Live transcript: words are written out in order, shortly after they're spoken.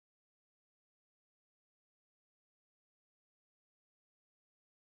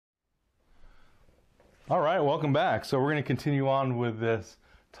All right, welcome back. So we're going to continue on with this,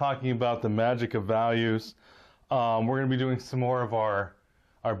 talking about the magic of values. We're going to be doing some more of our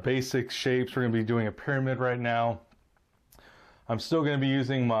basic shapes. We're going to be doing a pyramid right now. I'm still going to be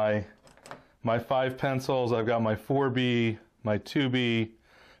using my 5 pencils. I've got my 4B, my 2B,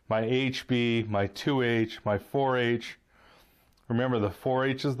 my HB, my 2H, my 4H. Remember, the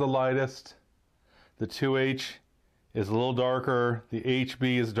 4H is the lightest. The 2H is a little darker. The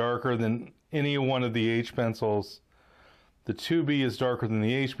HB is darker than any one of the H pencils. The 2B is darker than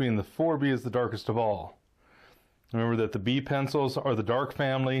the HB, and the 4B is the darkest of all. Remember that the B pencils are the dark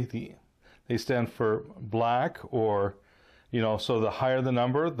family. They stand for black, or, so the higher the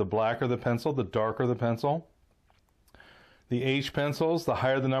number, the blacker the pencil, the darker the pencil. The H pencils, the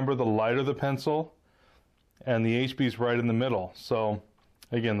higher the number, the lighter the pencil, and the HB is right in the middle. So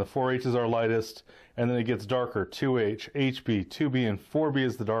again, the 4H is our lightest, and then it gets darker. 2H, HB, 2B, and 4B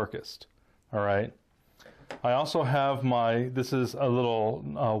is the darkest. All right. I also have this is a little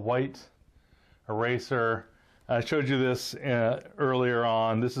white eraser. I showed you this earlier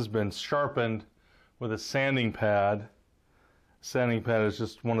on. This has been sharpened with a sanding pad. Sanding pad is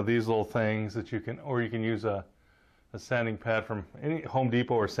just one of these little things that you can use a sanding pad from any Home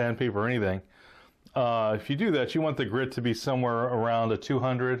Depot or Sandpaper or anything. If you do that, you want the grit to be somewhere around a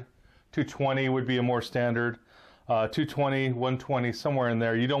 200. 220 would be a more standard. 220, 120, somewhere in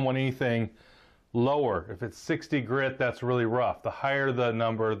there. You don't want anything lower. If it's 60 grit, that's really rough. The higher the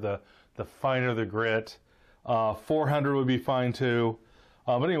number, the finer the grit. 400 would be fine too.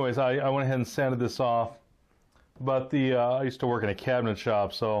 But anyways, I went ahead and sanded this off. But I used to work in a cabinet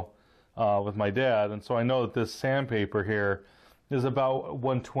shop, so with my dad, and so I know that this sandpaper here is about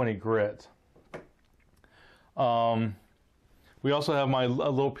 120 grit. We also have a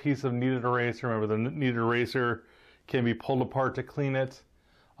little piece of kneaded eraser. Remember, the kneaded eraser can be pulled apart to clean it.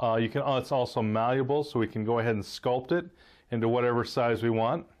 It's also malleable, so we can go ahead and sculpt it into whatever size we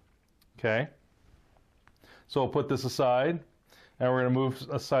want. Okay. So we'll put this aside, and we're going to move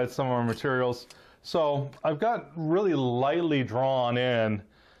aside some of our materials. So I've got really lightly drawn in,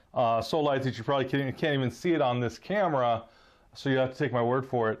 so light that you probably can't even see it on this camera, so you have to take my word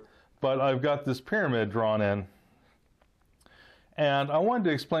for it. But I've got this pyramid drawn in. And I wanted to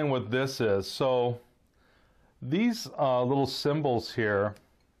explain what this is. So these little symbols here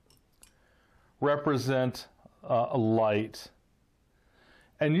represent a light.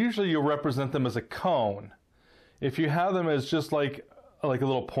 And usually you'll represent them as a cone. If you have them as just like a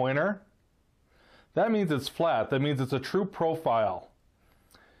little pointer, that means it's flat. That means it's a true profile.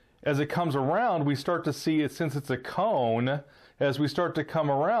 As it comes around, we start to see it, since it's a cone, as we start to come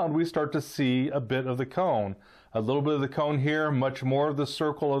around, we start to see a bit of the cone. A little bit of the cone here, much more of the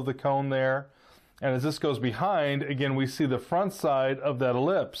circle of the cone there. And as this goes behind, again, we see the front side of that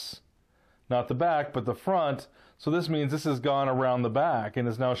ellipse. Not the back, but the front. So this means this has gone around the back and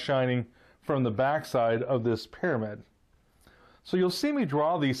is now shining from the back side of this pyramid. So you'll see me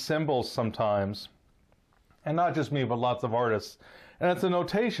draw these symbols sometimes. And not just me, but lots of artists. And it's a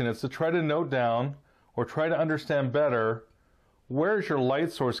notation. It's to try to note down or try to understand better, where's your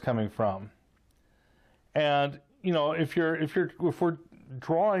light source coming from? And if we're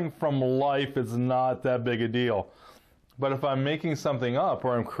drawing from life, it's not that big a deal. But if I'm making something up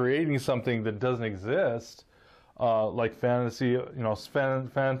or I'm creating something that doesn't exist, like fantasy,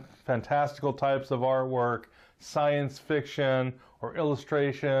 fantastical types of artwork, science fiction, or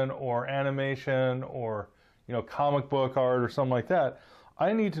illustration, or animation, or comic book art or something like that,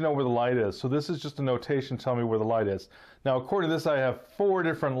 I need to know where the light is. So this is just a notation telling me where the light is. Now, according to this, I have 4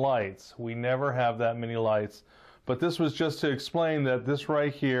 different lights. We never have that many lights. But this was just to explain that this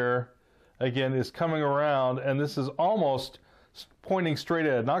right here, again, is coming around, and this is almost pointing straight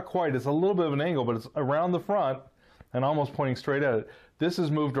at it. Not quite. It's a little bit of an angle, but it's around the front and almost pointing straight at it. This is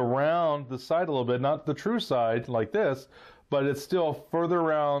moved around the side a little bit, not the true side like this, but it's still further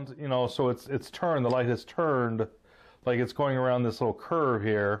around, so it's turned. The light has turned, like it's going around this little curve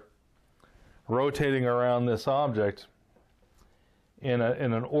here, rotating around this object in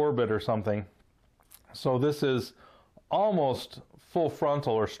an orbit or something. So this is almost full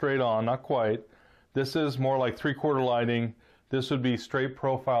frontal or straight on, not quite. This is more like 3/4 lighting. This would be straight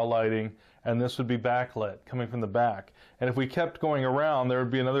profile lighting, and this would be backlit coming from the back. And if we kept going around, there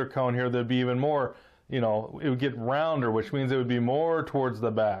would be another cone here. There'd be even more. It would get rounder, which means it would be more towards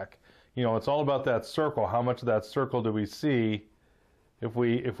the back. It's all about that circle. How much of that circle do we see? If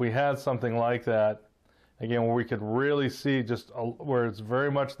we had something like that, again, where we could really see just where it's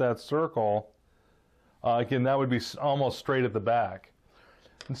very much that circle, again, that would be almost straight at the back.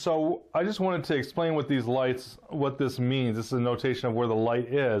 And so I just wanted to explain what these lights, what this means. This is a notation of where the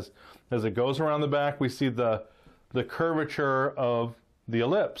light is. As it goes around the back, we see the curvature of the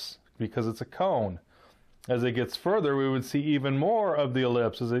ellipse because it's a cone. As it gets further, we would see even more of the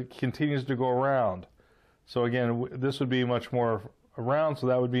ellipse as it continues to go around. So again, this would be much more around, so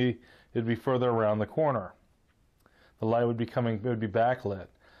that would be, it'd be further around the corner. The light would be coming, it would be backlit.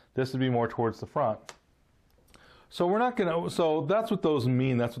 This would be more towards the front. So we're not going to, so that's what those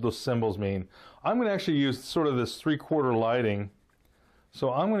mean, that's what those symbols mean. I'm going to actually use sort of this 3/4 lighting.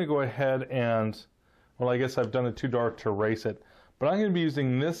 So I'm going to go ahead and, well, I guess I've done it too dark to erase it. But I'm going to be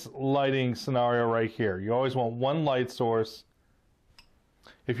using this lighting scenario right here. You always want one light source.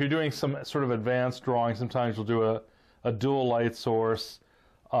 If you're doing some sort of advanced drawing, sometimes you'll do a dual light source,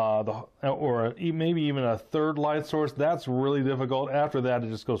 or maybe even a third light source. That's really difficult. After that, it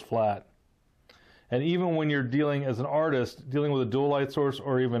just goes flat. And even when you're dealing as an artist, dealing with a dual light source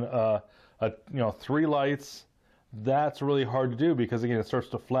or even you know, 3 lights, that's really hard to do because again, it starts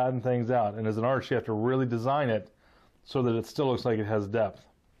to flatten things out. And as an artist, you have to really design it so that it still looks like it has depth.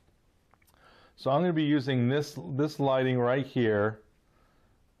 So I'm going to be using this lighting right here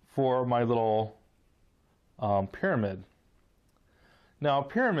for my little pyramid. Now, a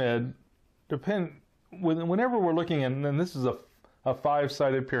pyramid, whenever we're looking at, and this is a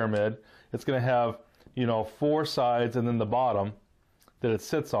 5-sided pyramid, it's going to have, you know, 4 sides and then the bottom that it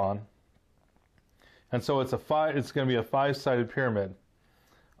sits on. And so it's going to be a 5-sided pyramid.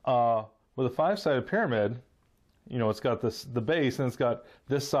 With a 5-sided pyramid, you know, it's got the base, and it's got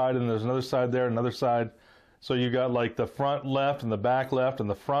this side, and there's another side there, another side. So you've got like the front left and the back left and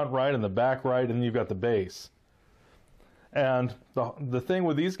the front right and the back right, and you've got the base. And the thing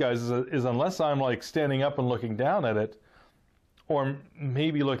with these guys is unless I'm like standing up and looking down at it, or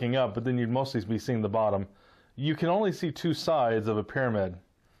maybe looking up, but then you'd mostly be seeing the bottom, you can only see 2 sides of a pyramid.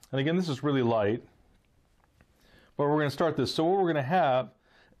 And again, this is really light. But we're going to start this. So what we're going to have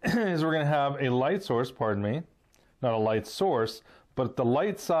is we're going to have a light source, pardon me, not a light source, but the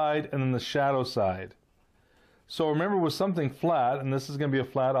light side and then the shadow side. So remember, with something flat, and this is going to be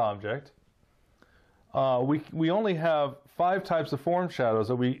a flat object, we only have 5 types of form shadows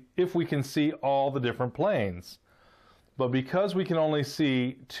that if we can see all the different planes. But because we can only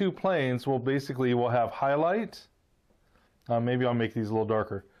see 2 planes, we'll have highlight. Maybe I'll make these a little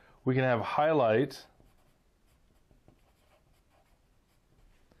darker. We can have highlight.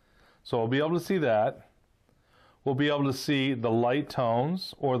 So we'll be able to see that. We'll be able to see the light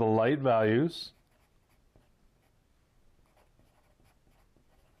tones or the light values.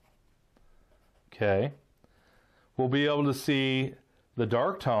 Okay. We'll be able to see the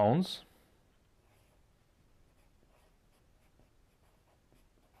dark tones.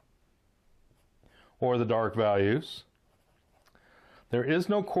 Or the dark values. There is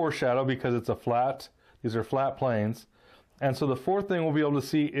no core shadow because it's a flat, these are flat planes. And so the 4th thing we'll be able to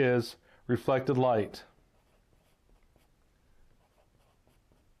see is reflected light.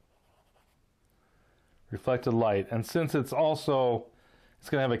 Reflected light. And since it's going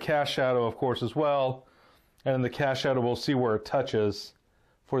to have a cast shadow, of course, as well. And in the cast shadow, we'll see where it touches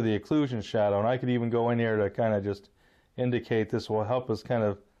for the occlusion shadow. And I could even go in here to kind of just indicate this will help us kind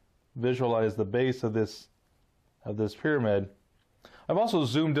of visualize the base of this pyramid. I've also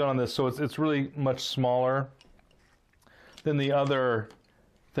zoomed in on this, so it's really much smaller than the other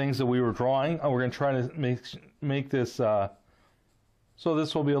things that we were drawing. We're going to try to make this so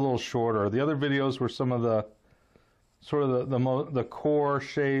this will be a little shorter. The other videos were some of the sort of the core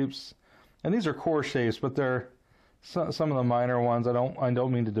shapes, and these are core shapes, but they're some of the minor ones. I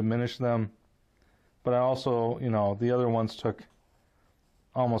don't mean to diminish them, but I also, you know, the other ones took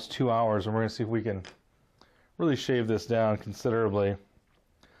almost 2 hours, and we're going to see if we can really shave this down considerably,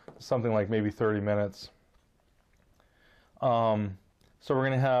 something like maybe 30 minutes. So we're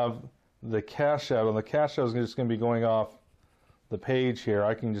going to have the cast shadow. The cast shadow is just going to be going off the page here.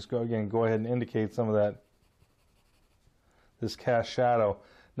 I can just go ahead and indicate some of this cast shadow.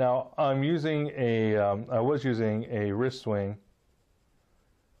 Now I'm using I was using a wrist swing.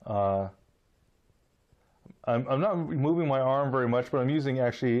 I'm not moving my arm very much, but I'm using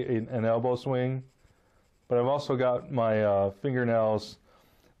actually an elbow swing. But I've also got my fingernails,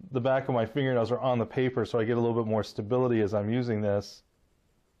 the back of my fingernails are on the paper, so I get a little bit more stability as I'm using this.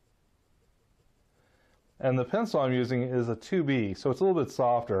 And the pencil I'm using is a 2B, so it's a little bit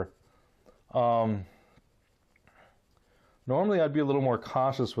softer. Normally I'd be a little more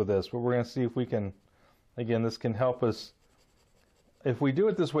cautious with this, but we're going to see if we can, again, this can help us. If we do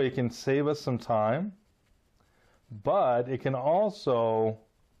it this way, it can save us some time. But it can also,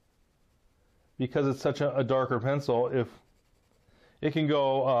 because it's such a darker pencil, it can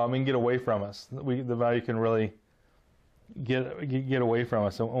go and get away from us. The value can really get away from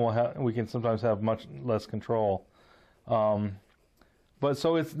us, and we can sometimes have much less control. But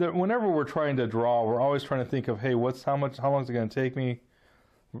so whenever we're trying to draw, we're always trying to think of, hey, how long is it going to take me,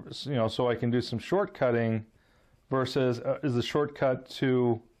 so I can do some shortcutting, versus is the shortcut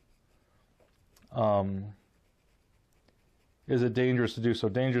too, is it dangerous to do so?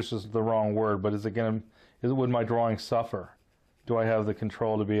 Dangerous is the wrong word, but would my drawing suffer? Do I have the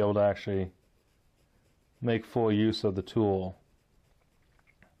control to be able to actually make full use of the tool?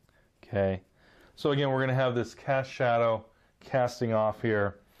 Okay, so again, we're going to have this cast shadow casting off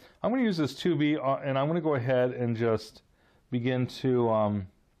here. I'm going to use this 2B, and I'm going to go ahead and just begin to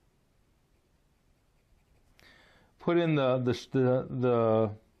put in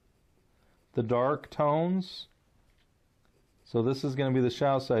the dark tones. So this is going to be the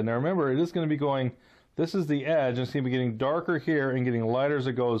shadow side. Now remember, it is going to be going, this is the edge, and it's going to be getting darker here and getting lighter as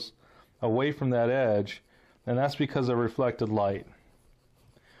it goes away from that edge, and that's because of reflected light.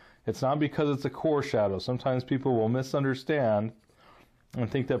 It's not because it's a core shadow. Sometimes people will misunderstand and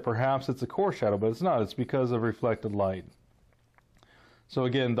think that perhaps it's a core shadow, but it's not. It's because of reflected light. So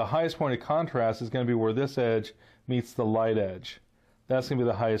again, the highest point of contrast is going to be where this edge meets the light edge. That's going to be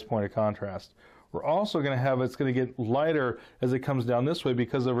the highest point of contrast. We're also going to have, it's going to get lighter as it comes down this way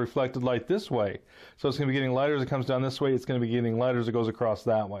because of reflected light this way. So it's going to be getting lighter as it comes down this way. It's going to be getting lighter as it goes across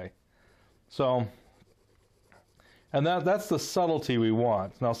that way. So, and that's the subtlety we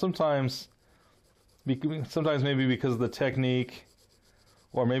want. Now sometimes maybe because of the technique,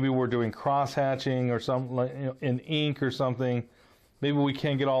 or maybe we're doing cross-hatching or something, like, in ink or something, maybe we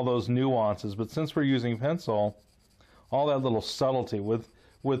can't get all those nuances. But since we're using pencil, all that little subtlety with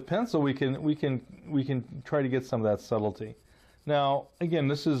pencil, we can try to get some of that subtlety. Now again,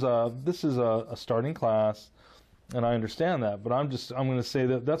 this is a starting class, and I understand that, but I'm going to say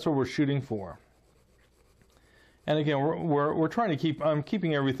that that's what we're shooting for. And again, we're trying to I'm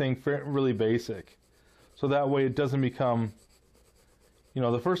keeping everything really basic, so that way it doesn't become,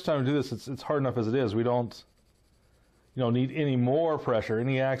 the first time to do this, it's hard enough as it is. We don't, need any more pressure,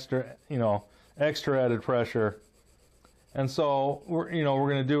 any extra added pressure. And so we're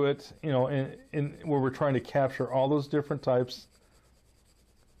going to do it, in where we're trying to capture all those different types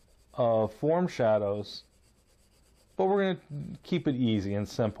of form shadows, but we're going to keep it easy and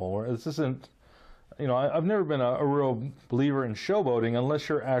simple. This isn't, I've never been a real believer in showboating unless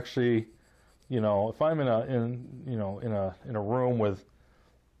you're actually, if I'm in a room with,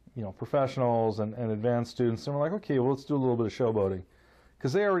 professionals and advanced students, and we're like, okay, well, let's do a little bit of showboating,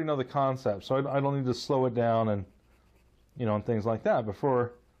 because they already know the concept, so I don't need to slow it down and things like that. But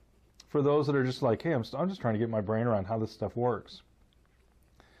for those that are just like, hey, I'm just trying to get my brain around how this stuff works,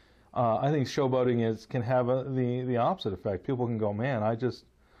 I think showboating can have the opposite effect. People can go, man, I don't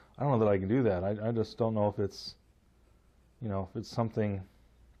know that I can do that. I just don't know if it's something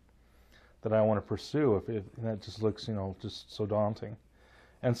that I want to pursue. If that just looks, just so daunting.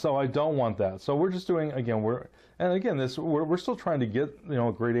 And so I don't want that. So we're just doing, again, we're still trying to get,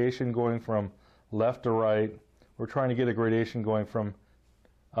 a gradation going from left to right. We're trying to get a gradation going from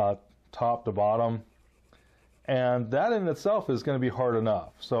top to bottom. And that in itself is going to be hard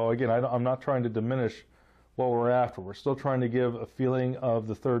enough. So again, I'm not trying to diminish what we're after. We're still trying to give a feeling of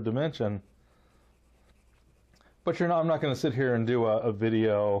the third dimension. But I'm not going to sit here and do a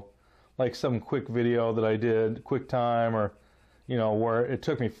video, like some quick video that I did, QuickTime, or, where it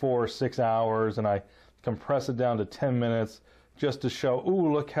took me 4 or 6 hours and I compress it down to 10 minutes just to show,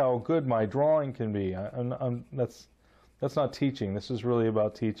 ooh, look how good my drawing can be. That's not teaching. This is really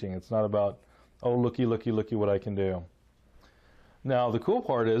about teaching. It's not about, oh, looky what I can do. Now, the cool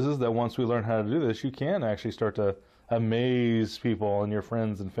part is that once we learn how to do this, you can actually start to amaze people and your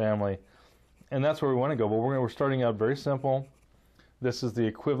friends and family. And that's where we want to go. But we're starting out very simple. This is the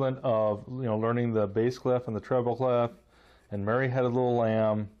equivalent of, learning the bass clef and the treble clef and Mary Had a Little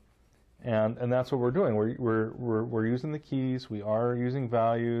Lamb. And that's what we're doing. We're using the keys. We are using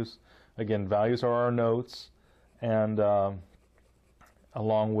values. Again, values are our notes, and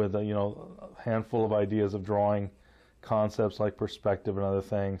along with a handful of ideas of drawing concepts like perspective and other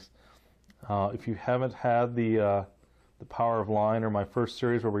things. If you haven't had the Power of Line, or my first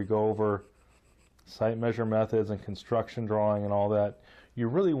series where we go over sight measure methods and construction drawing and all that, you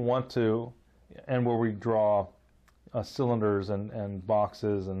really want to, and where we draw cylinders and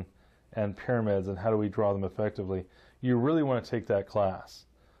boxes and pyramids and how do we draw them effectively, you really want to take that class,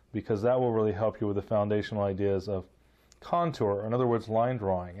 because that will really help you with the foundational ideas of contour, in other words, line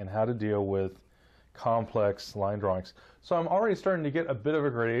drawing, and how to deal with complex line drawings. So I'm already starting to get a bit of a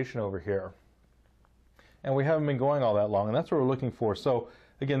gradation over here. and we haven't been going all that long, and that's what we're looking for. So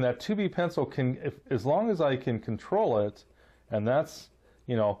again, that 2B pencil can, as long as I can control it, and that's,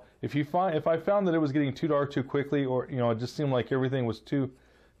 you know, if I found that it was getting too dark too quickly, or, you know, it just seemed like everything was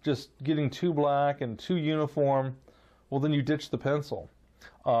just getting too black and too uniform, well, then you ditch the pencil.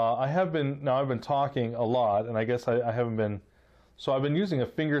 I've been talking a lot, and I guess I haven't been, so I've been using a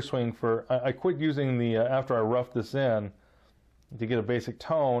finger swing I quit using the, after I roughed this in to get a basic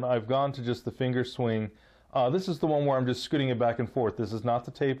tone, I've gone to just the finger swing. This is the one where I'm just scooting it back and forth. This is not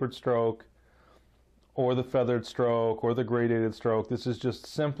the tapered stroke, or the feathered stroke, or the gradated stroke. This is just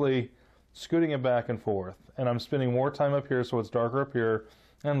simply scooting it back and forth. And I'm spending more time up here so it's darker up here,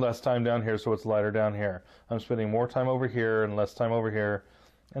 and less time down here so it's lighter down here. I'm spending more time over here and less time over here.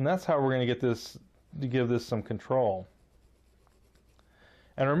 And that's how we're going to get this, to give this some control.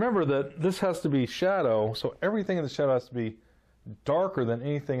 And remember that this has to be shadow, so everything in the shadow has to be darker than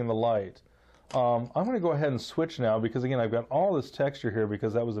anything in the light. I'm going to go ahead and switch now, because again, I've got all this texture here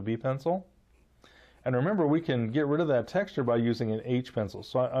because that was a B pencil. And remember, we can get rid of that texture by using an H pencil.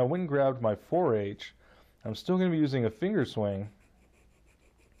 So I went and grabbed my 4H. I'm still going to be using a finger swing.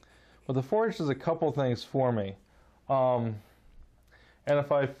 But the 4H does a couple things for me. And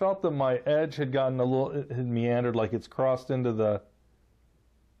if I felt that my edge had gotten a little, it had meandered, like it's crossed into the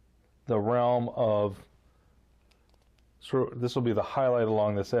realm of, this will be the highlight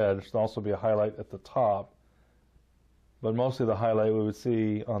along this edge. There'll also be a highlight at the top. But mostly the highlight we would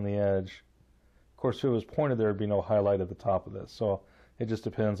see on the edge. Of course, if it was pointed, there would be no highlight at the top of this. So it just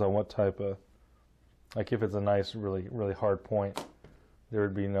depends on what type of, like if it's a nice, really, really hard point, there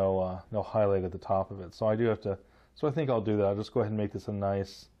would be no highlight at the top of it. So I do have to, so I think I'll do that. I'll just go ahead and make this a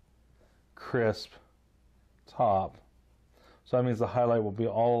nice, crisp top. So that means the highlight will be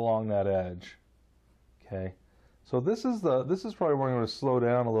all along that edge. Okay. So this is probably where I'm going to slow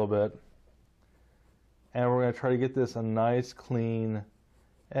down a little bit. And we're going to try to get this a nice, clean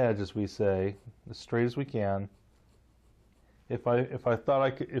edge, as we say, as straight as we can. If I thought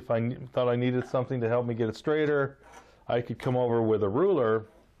I needed something to help me get it straighter, I could come over with a ruler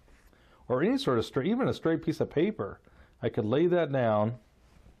or any sort of straight, even a straight piece of paper. I could lay that down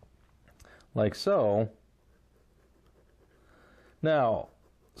like so. Now,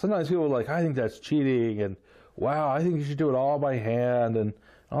 sometimes people are like, I think that's cheating, and wow, I think you should do it all by hand and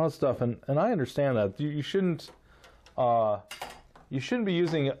all that stuff. And I understand that. You shouldn't be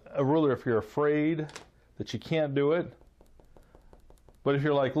using a ruler if you're afraid that you can't do it. But if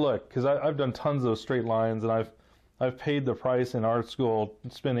you're like, look, because I've done tons of straight lines, and I've paid the price in art school,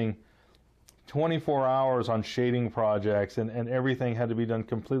 spending 24 hours on shading projects, and everything had to be done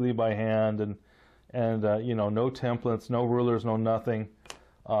completely by hand, and you know, no templates, no rulers, no nothing.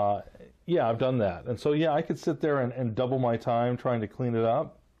 Yeah, I've done that. And so, yeah, I could sit there and double my time trying to clean it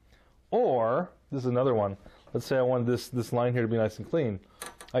up. Or, this is another one. Let's say I wanted this line here to be nice and clean.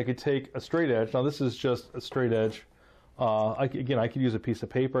 I could take a straight edge. Now, this is just a straight edge. I could use a piece of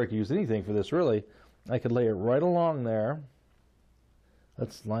paper. I could use anything for this, really. I could lay it right along there.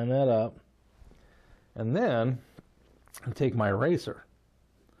 Let's line that up. And then I take my eraser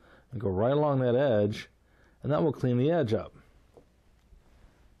and go right along that edge, and that will clean the edge up.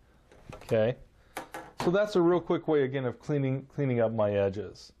 Okay, so that's a real quick way, again, of cleaning up my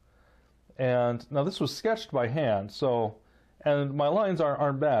edges. And now this was sketched by hand, so, and my lines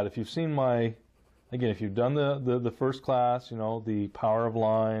aren't bad. If you've seen again, if you've done the first class, you know, the power of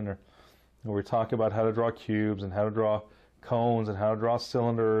line, or where we talk about how to draw cubes and how to draw cones and how to draw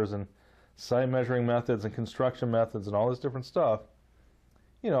cylinders and site measuring methods and construction methods and all this different stuff,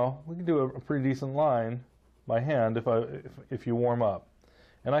 you know, we can do a pretty decent line by hand if you warm up.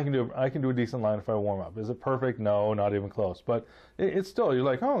 And I can do a decent line if I warm up. Is it perfect? No, not even close. But it's still, you're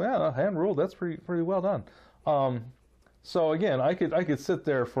like, oh yeah, hand ruled. That's pretty well done. So again, I could sit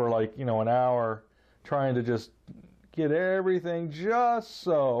there for like, you know, an hour trying to just get everything just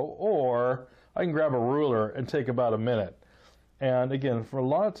so, or I can grab a ruler and take about a minute. And again, for a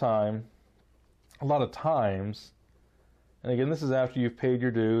lot of times, and again, this is after you've paid your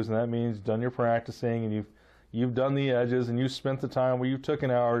dues, and that means you've done your practicing, and you've done the edges, and you spent the time where you took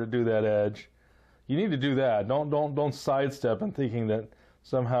an hour to do that edge. You need to do that. Don't sidestep and thinking that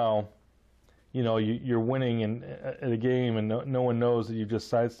somehow, you know, you're winning at a game and no one knows that you just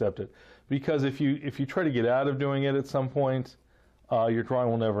sidestepped it. Because if you try to get out of doing it at some point, your drawing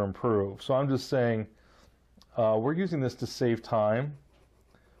will never improve. So I'm just saying, we're using this to save time,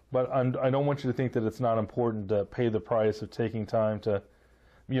 but I don't want you to think that it's not important to pay the price of taking time to,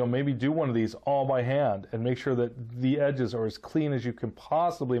 you know, maybe do one of these all by hand and make sure that the edges are as clean as you can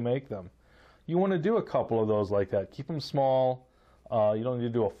possibly make them. You want to do a couple of those like that. Keep them small. You don't need to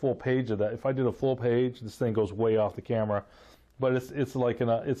do a full page of that. If I did a full page, this thing goes way off the camera. But it's like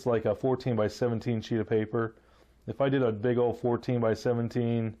a 14 by 17 sheet of paper. If I did a big old 14 by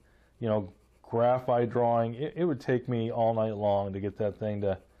 17, graphite drawing, it would take me all night long to get that thing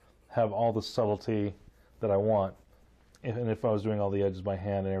to have all the subtlety that I want. And if I was doing all the edges by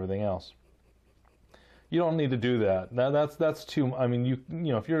hand and everything else. You don't need to do that. That's too. I mean,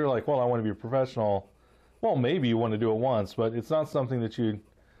 if you're like, well, I want to be a professional. Well, maybe you want to do it once, but it's not something that you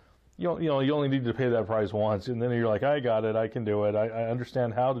only need to pay that price once, and then you're like, I got it, I can do it, I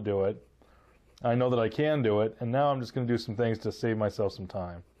understand how to do it, I know that I can do it, and now I'm just going to do some things to save myself some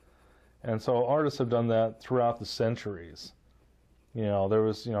time. And so artists have done that throughout the centuries. There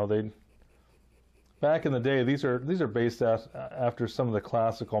was, they back in the day. These are based after some of the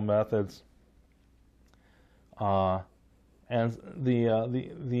classical methods. And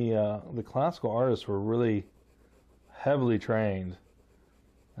the classical artists were really heavily trained,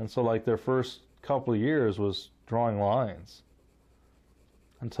 and so like their first couple of years was drawing lines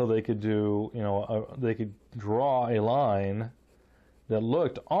until they could do, they could draw a line that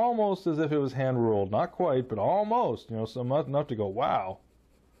looked almost as if it was hand ruled, not quite, but almost, so enough to go, wow,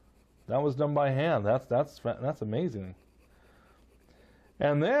 that was done by hand. That's amazing.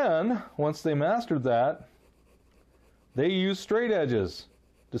 And then once they mastered that, they used straight edges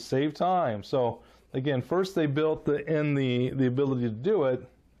to save time. So again, first they built the ability to do it,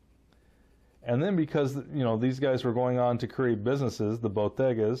 and then because these guys were going on to create businesses, the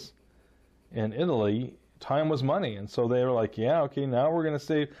bottegas in Italy, time was money, and so they were like, yeah, okay, now we're going to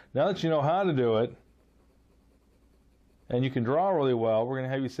save. Now that you know how to do it, and you can draw really well, we're going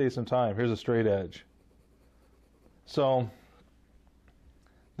to have you save some time. Here's a straight edge. So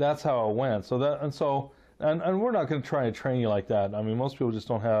that's how it went. And we're not going to try to train you like that. I mean, most people just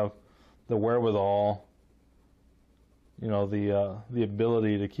don't have the wherewithal, the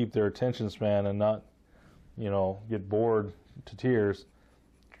ability to keep their attention span and not, get bored to tears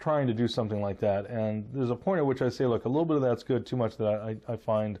trying to do something like that. And there's a point at which I say, look, a little bit of that's good, too much that I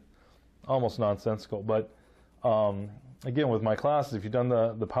find almost nonsensical. But again, with my classes, if you've done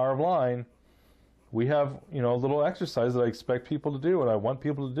the power of line, we have, a little exercise that I expect people to do, and I want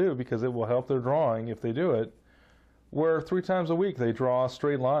people to do because it will help their drawing if they do it, where 3 times a week they draw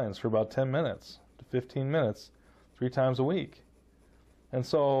straight lines for about 10 minutes to 15 minutes, 3 times a week. And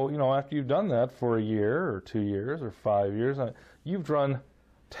so, after you've done that for a year or 2 years or 5 years, you've drawn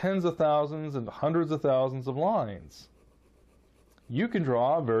tens of thousands and hundreds of thousands of lines. You can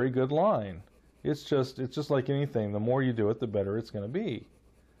draw a very good line. It's just like anything. The more you do it, the better it's going to be.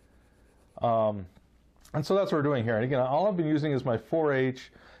 And so that's what we're doing here. And again, all I've been using is my 4H.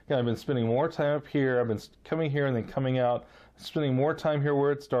 Again, I've been spending more time up here. I've been coming here and then coming out, spending more time here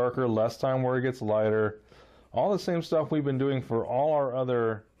where it's darker, less time where it gets lighter. All the same stuff we've been doing for all our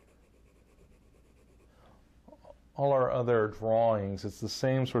other drawings. It's the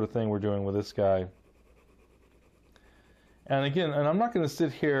same sort of thing we're doing with this guy. And again, and I'm not going to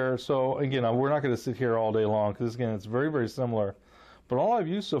sit here. So again, we're not going to sit here all day long because again, it's very, very similar. But all I've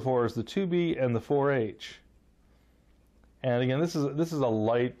used so far is the 2B and the 4H. And again, this is a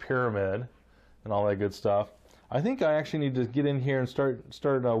light pyramid and all that good stuff. I think I actually need to get in here and start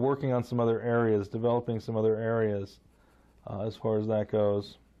working on some other areas, developing some other areas as far as that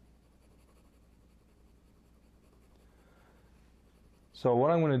goes. So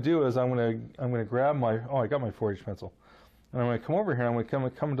what I'm going to do is I'm going to grab my, I got my 4H pencil, and I'm going to come over here and I'm going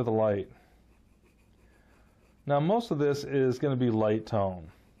to come into the light. Now most of this is going to be light tone.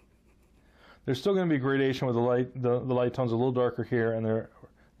 There's still going to be gradation with the light tones a little darker here and they're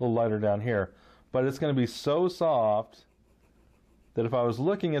a little lighter down here. But it's going to be so soft that if I was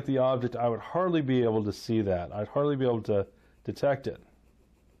looking at the object, I would hardly be able to see that. I'd hardly be able to detect it.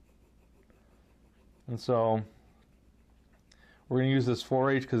 And so we're going to use this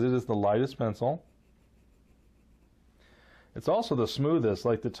 4H because it is the lightest pencil. It's also the smoothest.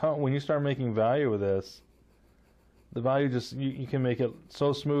 Like the tone, when you start making value with this, the value just, you can make it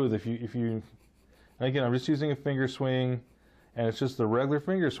so smooth if you, and again, I'm just using a finger swing, and it's just the regular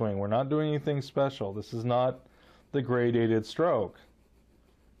finger swing. We're not doing anything special. This is not the gradated stroke.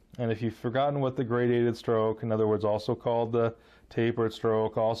 And if you've forgotten what the gradated stroke, in other words, also called the tapered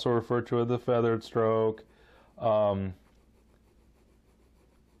stroke, also referred to as the feathered stroke, we're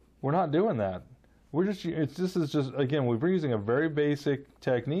not doing that. This is just, again, we're using a very basic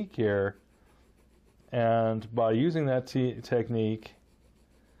technique here. And by using that technique,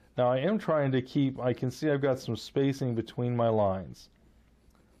 now I am trying to keep, I can see I've got some spacing between my lines.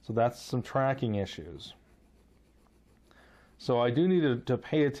 So that's some tracking issues. So I do need to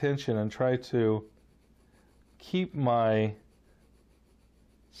pay attention and try to keep my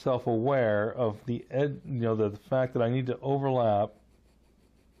self-aware of the fact that I need to overlap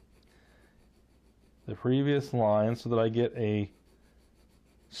the previous line so that I get a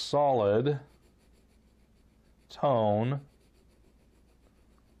solid tone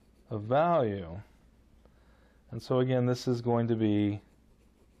of value. And so again, this is going to be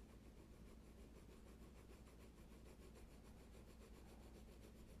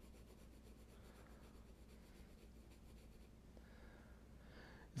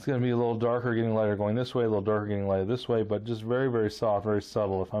it's going to be a little darker getting lighter going this way, a little darker getting lighter this way, but just very, very soft, very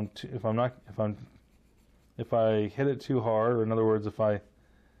subtle. If I hit it too hard, or in other words, if I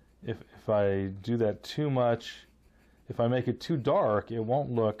do that too much, if I make it too dark, it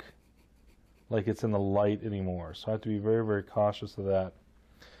won't look like it's in the light anymore. So I have to be very, very cautious of that.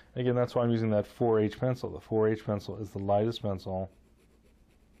 Again, that's why I'm using that 4H pencil. The 4H pencil is the lightest pencil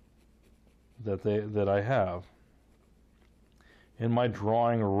that I have in my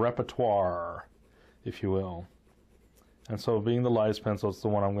drawing repertoire, if you will. And so, being the lightest pencil, it's the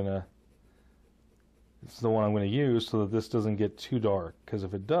one I'm going to use so that this doesn't get too dark. Because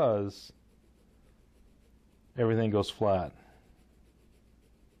if it does, everything goes flat.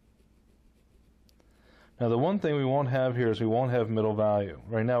 Now, the one thing we won't have here is we won't have middle value.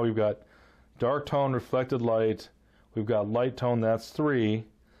 Right now, we've got dark tone, reflected light. We've got light tone, that's 3.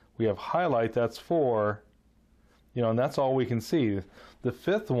 We have highlight, that's 4. And that's all we can see. The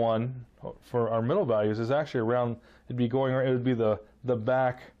fifth one for our middle values is actually around, it would be the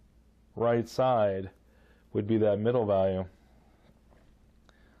back right side would be that middle value.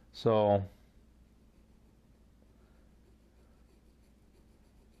 So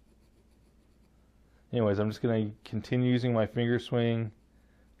anyways, I'm just going to continue using my finger swing,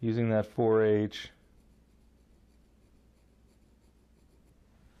 using that 4H.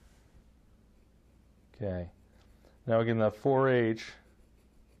 Okay. Now again, that 4H,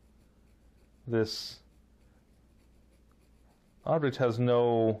 this object has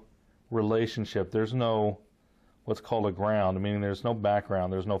no relationship. There's no what's called a ground, meaning there's no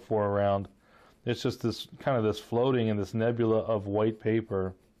background, there's no foreground. It's just this kind of this floating in this nebula of white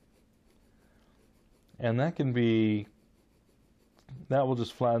paper. And that will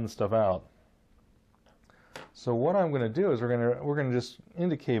just flatten stuff out. So what I'm going to do is we're going to just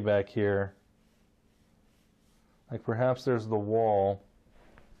indicate back here, like perhaps there's the wall,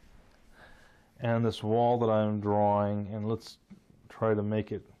 and this wall that I'm drawing, and let's try to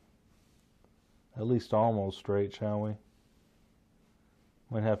make it at least almost straight, shall we?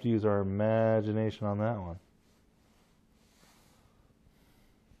 Might have to use our imagination on that one.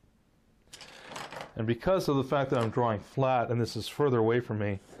 And because of the fact that I'm drawing flat and this is further away from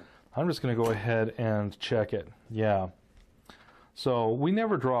me, I'm just going to go ahead and check it. Yeah. So we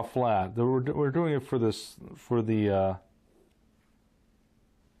never draw flat. We're doing it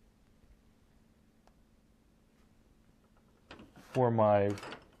for my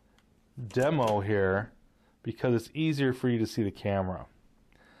demo here, because it's easier for you to see the camera.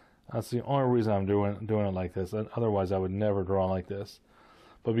 That's the only reason I'm doing it like this. Otherwise, I would never draw like this.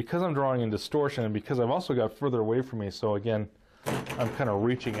 But because I'm drawing in distortion, and because I've also got further away from me, so again, I'm kind of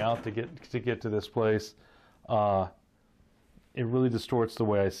reaching out to get to this place. It really distorts the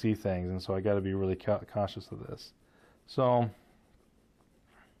way I see things, and so I got to be really cautious of this. So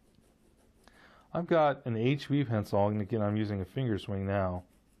I've got an HB pencil, and again, I'm using a finger swing now.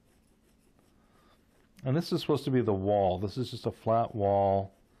 And this is supposed to be the wall. This is just a flat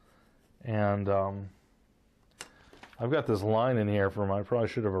wall, and I've got this line in here I probably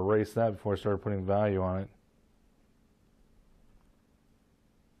should have erased that before I started putting value on it.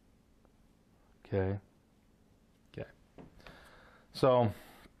 Okay. So,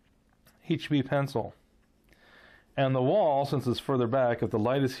 HB pencil. And the wall, since it's further back, if the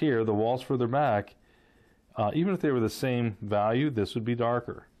light is here, the wall's further back, even if they were the same value, this would be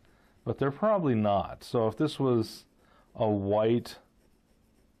darker. But they're probably not. So if this was a white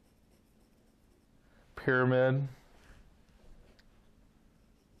pyramid,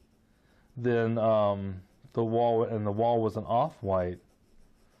 then the wall was an off-white,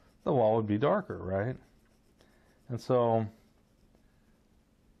 the wall would be darker, right? And so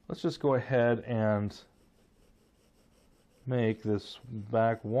let's just go ahead and make this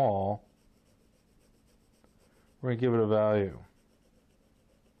back wall, we're going to give it a value.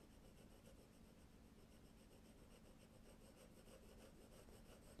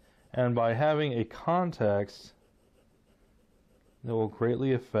 And by having a context that will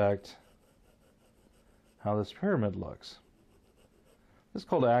greatly affect how this pyramid looks. This is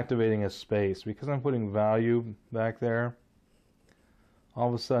called activating a space. Because I'm putting value back there, all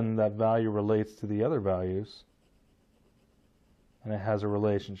of a sudden that value relates to the other values. and it has a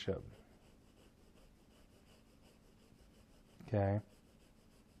relationship. Okay.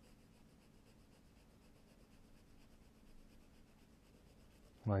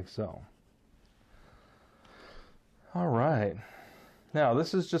 Like so. All right. Now,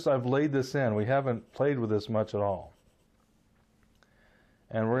 this is just, I've laid this in. We haven't played with this much at all.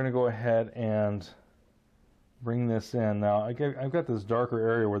 And we're going to go ahead and bring this in. Now, I've got this darker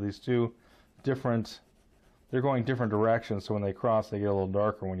area where these two different, they're going different directions, so when they cross, they get a little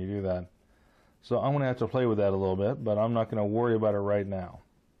darker when you do that. So I'm going to have to play with that a little bit, but I'm not going to worry about it right now.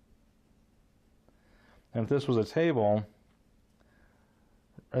 And if this was a table,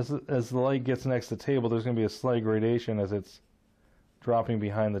 as the light gets next to the table, there's going to be a slight gradation as it's dropping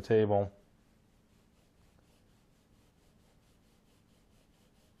behind the table.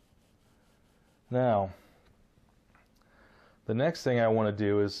 Now, the next thing I want to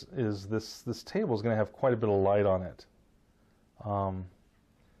do is this table is going to have quite a bit of light on it.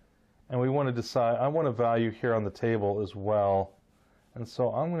 And we want to decide, I want a value here on the table as well. And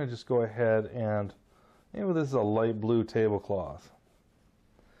so I'm going to just go ahead and, maybe this is a light blue tablecloth.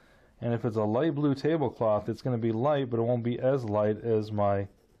 And if it's a light blue tablecloth, it's going to be light, but it won't be as light as my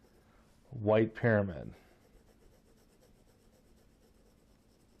white pyramid.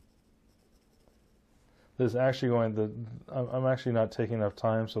 This is actually going to, I'm actually not taking enough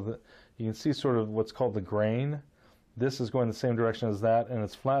time so that you can see sort of what's called the grain. This is going the same direction as that, and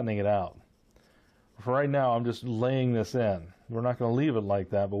it's flattening it out. For right now, I'm just laying this in. We're not going to leave it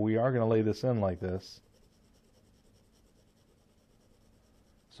like that, but we are going to lay this in like this.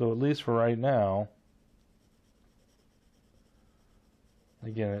 So at least for right now,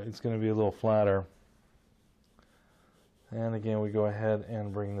 again, it's going to be a little flatter. And again, we go ahead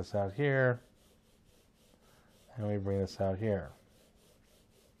and bring this out here. And we bring this out here.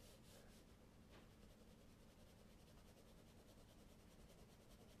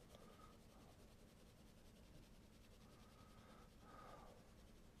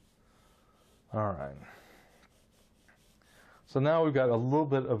 All right. So now we've got a little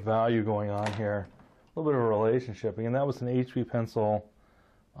bit of value going on here, a little bit of a relationship. And that was an HB pencil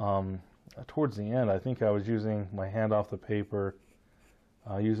towards the end. I think I was using my hand off the paper,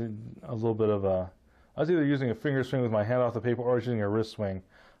 using a little bit of a, I was either using a finger swing with my hand off the paper or I was using a wrist swing.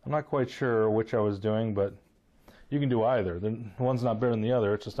 I'm not quite sure which I was doing, but you can do either. One's not better than the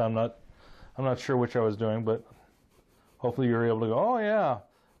other. It's just I'm not sure which I was doing, but hopefully you're able to go, oh yeah.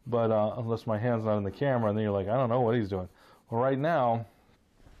 But unless my hand's not in the camera, and then you're like, I don't know what he's doing. Well, right now,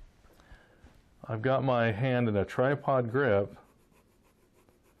 I've got my hand in a tripod grip,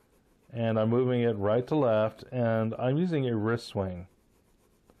 and I'm moving it right to left, and I'm using a wrist swing.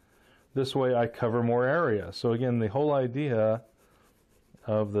 This way I cover more area. So again, the whole idea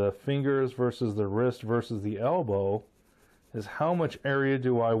of the fingers versus the wrist versus the elbow is how much area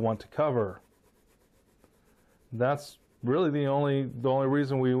do I want to cover? That's really the only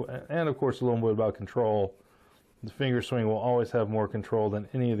reason we, and of course a little bit about control. The finger swing will always have more control than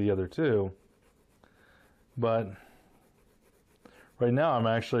any of the other two. But right now I'm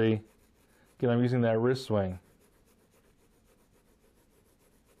actually, again, I'm using that wrist swing.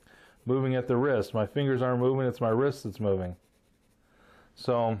 Moving at the wrist. My fingers aren't moving, it's my wrist that's moving.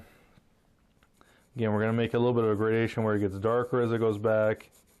 So, again, we're going to make a little bit of a gradation where it gets darker as it goes back,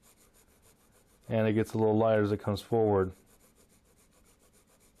 and it gets a little lighter as it comes forward.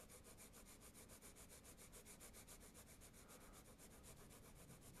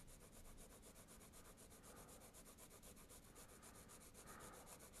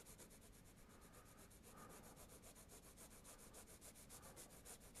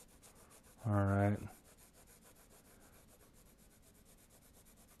 All right.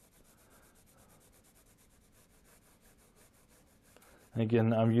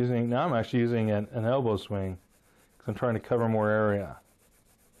 Again, I'm actually using an elbow swing because I'm trying to cover more area.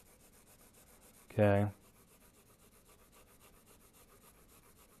 Okay.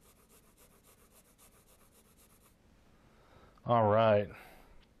 All right.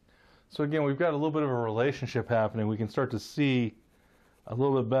 So again, we've got a little bit of a relationship happening. We can start to see a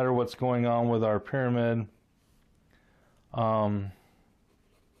little bit better what's going on with our pyramid.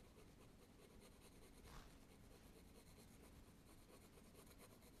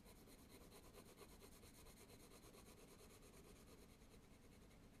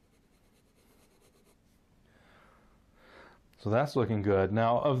 So that's looking good.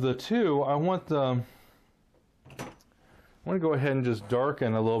 Now, of the two, I want to go ahead and just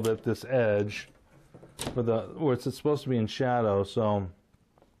darken a little bit this edge where it's supposed to be in shadow. So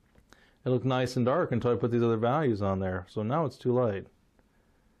it looked nice and dark until I put these other values on there. So now it's too light.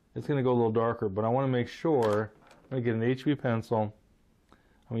 It's going to go a little darker, but I want to make sure I'm going to get an HB pencil.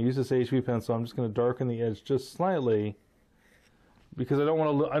 I'm going to use this HB pencil. I'm just going to darken the edge just slightly because I don't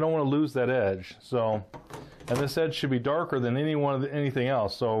want to lose that edge. So, and this edge should be darker than anything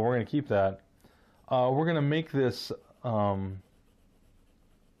else. So we're going to keep that. We're going to make this. We're going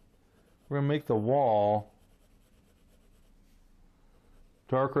to make the wall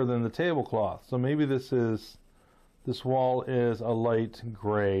darker than the tablecloth. So maybe this wall is a light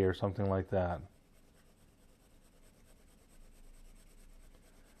gray or something like that.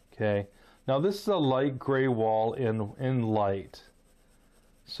 Okay. Now this is a light gray wall in light.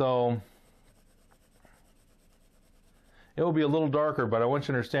 So it will be a little darker, but I want you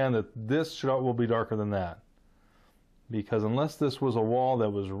to understand that this will be darker than that. Because unless this was a wall that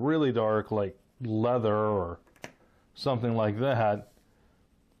was really dark, like leather or something like that,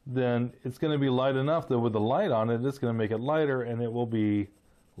 then it's going to be light enough that with the light on it, it's going to make it lighter, and it will be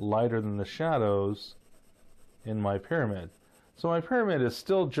lighter than the shadows in my pyramid. So my pyramid is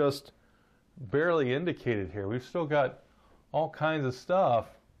still just barely indicated here. We've still got all kinds of stuff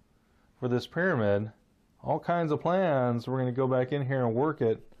for this pyramid, all kinds of plans. We're going to go back in here and work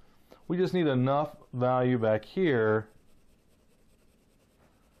it. We just need enough value back here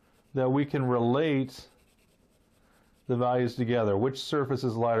that we can relate the values together. Which surface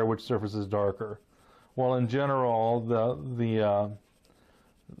is lighter, which surface is darker? Well, in general,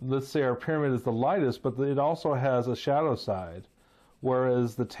 let's say our pyramid is the lightest, but it also has a shadow side,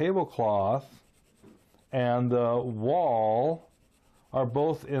 whereas the tablecloth and the wall are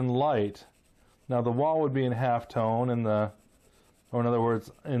both in light. Now the wall would be in halftone, or in other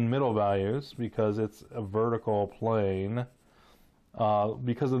words, in middle values, because it's a vertical plane.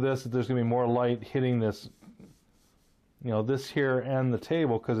 Because of this, there's going to be more light hitting this, this here and the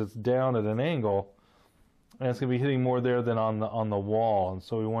table, because it's down at an angle, and it's going to be hitting more there than on the wall, and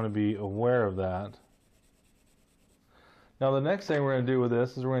so we want to be aware of that. Now the next thing we're going to do with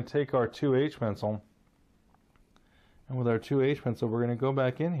this is we're going to take our 2H pencil, and with our 2H pencil we're going to go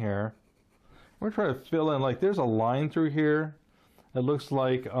back in here. We're going to try to fill in, like there's a line through here. It looks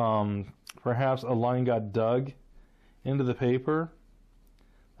like perhaps a line got dug into the paper.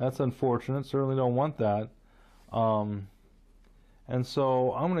 That's unfortunate. Certainly don't want that. And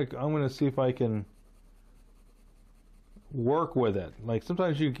so I'm gonna see if I can work with it. Like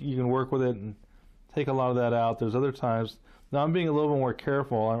sometimes you can work with it and take a lot of that out. There's other times. Now I'm being a little bit more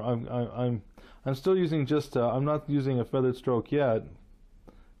careful. I'm still using just I'm not using a feathered stroke yet.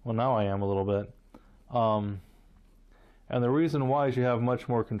 Well, now I am a little bit. And the reason why is you have much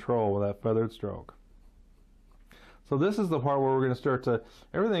more control with that feathered stroke. So this is the part where we're going to start to,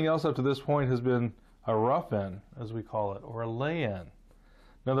 everything else up to this point has been a rough-in, as we call it, or a lay-in.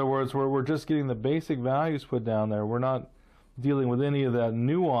 In other words, we're just getting the basic values put down there. We're not dealing with any of that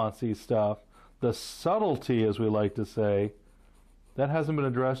nuancey stuff. The subtlety, as we like to say, that hasn't been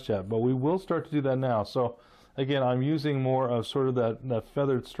addressed yet, but we will start to do that now. So again, I'm using more of sort of that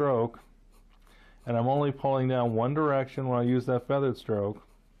feathered stroke, and I'm only pulling down one direction when I use that feathered stroke.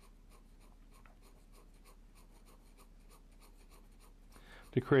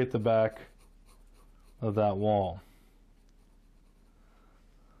 To create the back of that wall.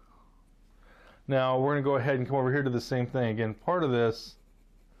 Now we're going to go ahead and come over here to the same thing. Again, part of this,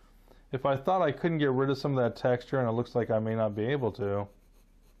 if I thought I couldn't get rid of some of that texture, and it looks like I may not be able to,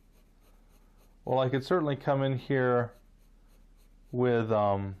 well, I could certainly come in here with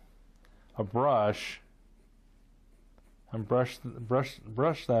a brush and brush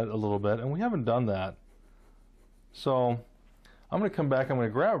that a little bit, and we haven't done that. So I'm going to come back, I'm going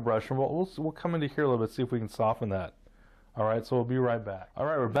to grab a brush, and we'll come into here a little bit, see if we can soften that. Alright, so we'll be right back.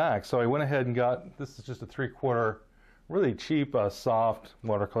 Alright, we're back. So I went ahead and got, this is just a 3/4, really cheap, soft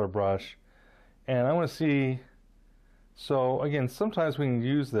watercolor brush. And I want to see, so again, sometimes we can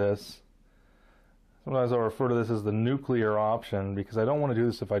use this. Sometimes I'll refer to this as the nuclear option, because I don't want to do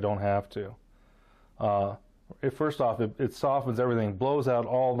this if I don't have to. First off, it softens everything, blows out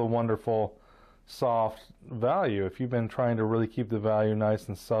all the wonderful soft value. If you've been trying to really keep the value nice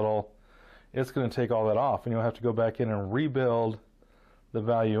and subtle, it's going to take all that off, and you'll have to go back in and rebuild the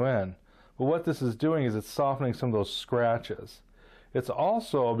value in. But what this is doing is it's softening some of those scratches. It's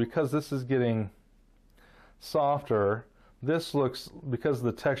also, because this is getting softer, this looks, because of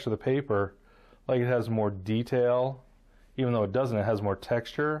the texture of the paper, like it has more detail. Even though it doesn't, it has more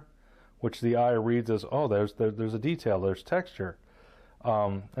texture, which the eye reads as, oh, there's a detail, there's texture.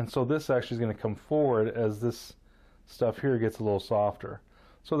 And so this actually is going to come forward as this stuff here gets a little softer.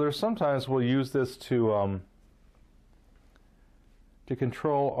 So there's sometimes we'll use this to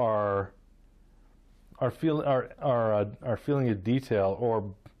control our feeling of detail,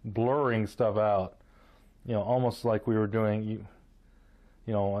 or blurring stuff out. almost like we were doing,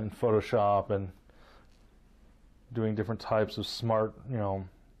 in Photoshop and doing different types of smart,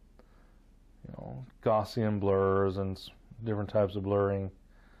 Gaussian blurs and different types of blurring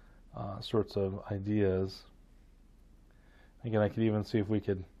sorts of ideas. Again, I could even see if we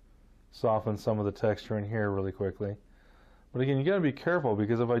could soften some of the texture in here really quickly. But again, you got to be careful,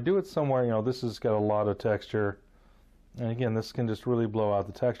 because if I do it somewhere, this has got a lot of texture, and again, this can just really blow out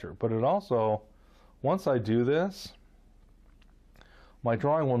the texture. But it also, once I do this, my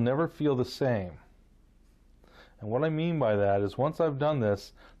drawing will never feel the same. And what I mean by that is, once I've done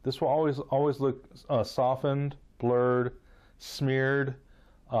this, this will always look softened, blurred, smeared,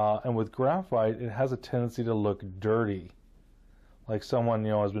 and with graphite, it has a tendency to look dirty, like someone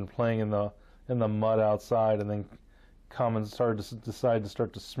has been playing in the mud outside and then come and decide to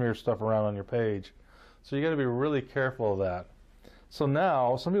start to smear stuff around on your page. So you got to be really careful of that. So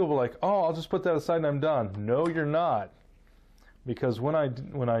now some people will be like, "Oh, I'll just put that aside and I'm done." No, you're not. Because when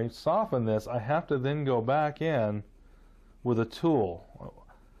I soften this, I have to then go back in with a tool,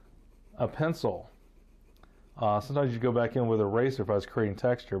 a pencil. Sometimes you go back in with an eraser if I was creating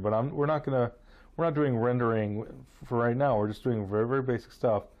texture, but we're not doing rendering for right now. We're just doing very, very basic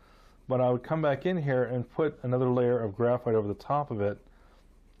stuff. But I would come back in here and put another layer of graphite over the top of it.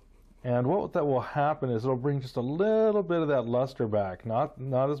 And what that will happen is it'll bring just a little bit of that luster back. Not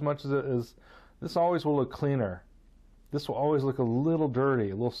as much as it is. This always will look cleaner. This will always look a little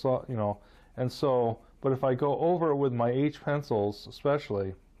dirty, a little soft, And so, but if I go over it with my H pencils,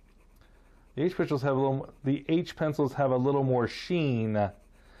 especially, the H pencils have a little more sheen.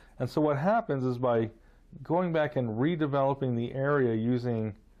 And so what happens is, by going back and redeveloping the area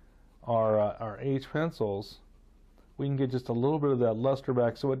using our H pencils, we can get just a little bit of that luster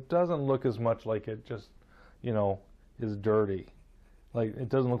back, so it doesn't look as much like it just, is dirty. Like, it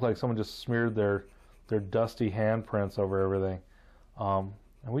doesn't look like someone just smeared their dusty handprints over everything. And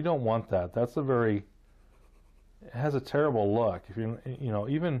we don't want that. It has a terrible look. If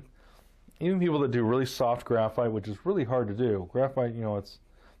even people that do really soft graphite, which is really hard to do. Graphite,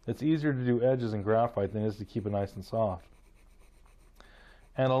 it's easier to do edges in graphite than it is to keep it nice and soft.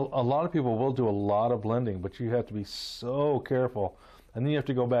 And a lot of people will do a lot of blending, but you have to be so careful. And then you have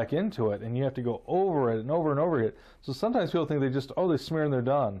to go back into it, and you have to go over it and over and over it. So sometimes people think they smear and they're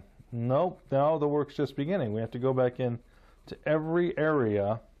done. Nope, now the work's just beginning. We have to go back in to every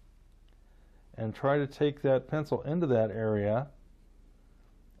area and try to take that pencil into that area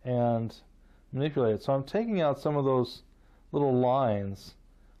and manipulate it. So I'm taking out some of those little lines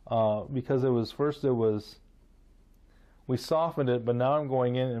because we softened it, but now I'm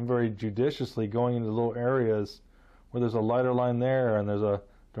going in and very judiciously going into little areas where there's a lighter line there, and there's a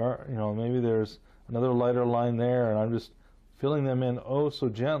dark, maybe there's another lighter line there, and I'm just filling them in oh so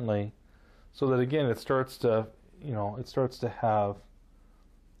gently, so that again it starts to have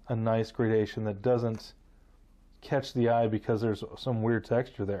a nice gradation that doesn't catch the eye because there's some weird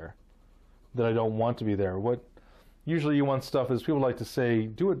texture there that I don't want to be there. What usually you want stuff is, people like to say,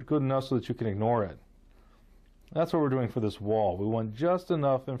 do it good enough so that you can ignore it. That's what we're doing for this wall. We want just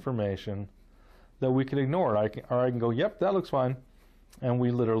enough information that we can ignore it. Or I can go, yep, that looks fine, and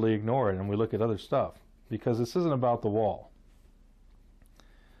we literally ignore it and we look at other stuff, because this isn't about the wall.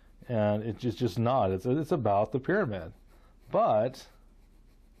 And it's just not. It's about the pyramid. But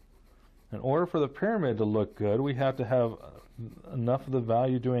in order for the pyramid to look good, we have to have enough of the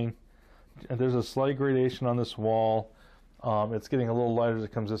value doing. And there's a slight gradation on this wall. It's getting a little lighter as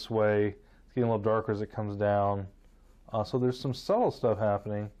it comes this way. It's getting a little darker as it comes down. So there's some subtle stuff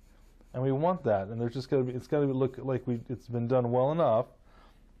happening, and we want that. And there's just got to be. It's got to look like it's been done well enough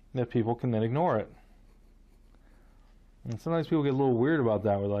that people can then ignore it. And sometimes people get a little weird about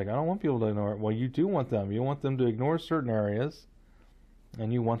that. We're like, I don't want people to ignore it. Well, you do want them. You want them to ignore certain areas,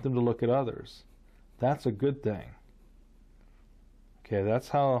 and you want them to look at others. That's a good thing. Okay, that's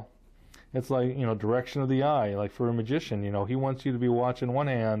how. It's like, direction of the eye. Like for a magician, he wants you to be watching one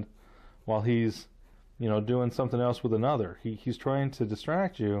hand while he's, doing something else with another. He's trying to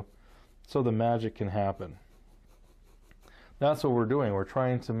distract you so the magic can happen. That's what we're doing. We're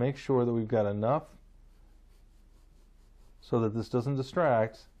trying to make sure that we've got enough so that this doesn't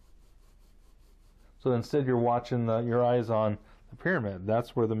distract. So instead you're watching your eyes on the pyramid.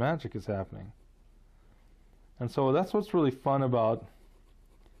 That's where the magic is happening. And so that's what's really fun about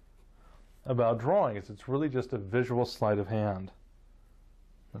drawing, is it's really just a visual sleight of hand.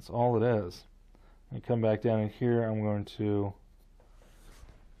 That's all it is. And come back down in here, I'm going to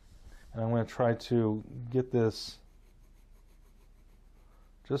try to get this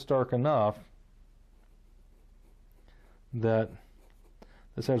just dark enough that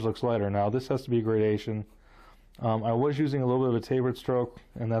This edge looks lighter. Now this has to be a gradation. I was using a little bit of a tapered stroke,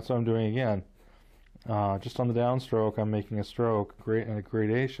 and that's what I'm doing again. Just on the downstroke, I'm making a stroke and a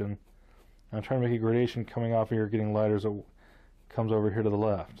gradation. I'm trying to make a gradation coming off here, getting lighter as it comes over here to the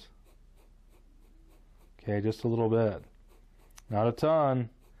left. Okay, just a little bit. Not a ton,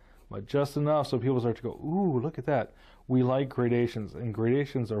 but just enough so people start to go, ooh, look at that. We like gradations, and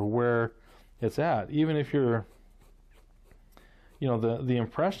gradations are where it's at. Even if you're, you know, the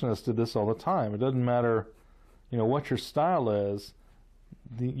impressionists did this all the time. It doesn't matter, you know, what your style is.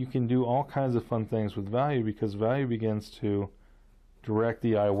 You can do all kinds of fun things with value, because value begins to direct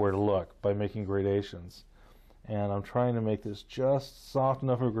the eye where to look by making gradations. And I'm trying to make this just soft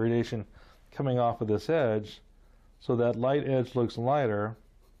enough of a gradation coming off of this edge so that light edge looks lighter.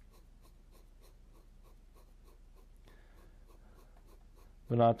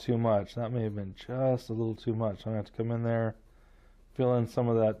 But not too much. That may have been just a little too much. I'm going to have to come in there, fill in some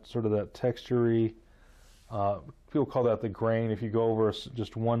of that, sort of that texture-y. People call that the grain. If you go over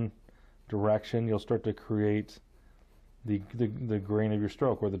just one direction, you'll start to create the grain of your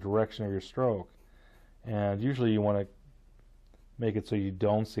stroke, or the direction of your stroke. And usually you want to make it so you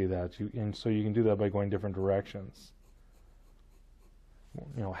don't see that. And so you can do that by going different directions.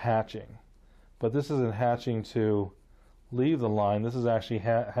 You know, hatching. But this isn't hatching to leave the line. This is actually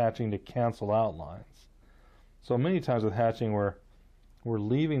hatching to cancel out lines. So many times with hatching, we're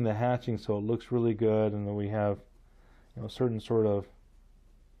leaving the hatching so it looks really good, and then we have, you know, a certain sort of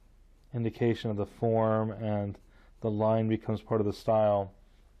indication of the form, and the line becomes part of the style.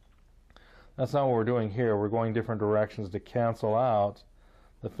 That's not what we're doing here. We're going different directions to cancel out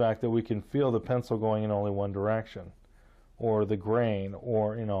the fact that we can feel the pencil going in only one direction, or the grain,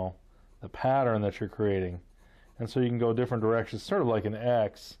 or, you know, the pattern that you're creating. And so you can go different directions, sort of like an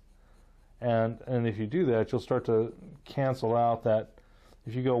X. And if you do that, you'll start to cancel out that.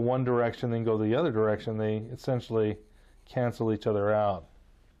 If you go one direction, then go the other direction, they essentially cancel each other out.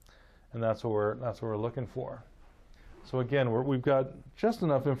 And that's what we're looking for. So again, we've got just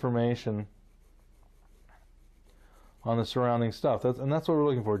enough information on the surrounding stuff. That's what we're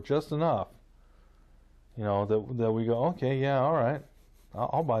looking for, just enough. You know, that we go, okay, yeah, all right,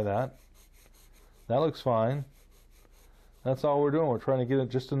 I'll buy that. That looks fine. That's all we're doing. We're trying to get it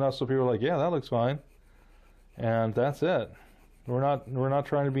just enough so people are like, yeah, that looks fine. And that's it. We're not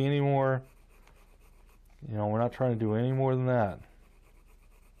trying to be any more, you know, we're not trying to do any more than that.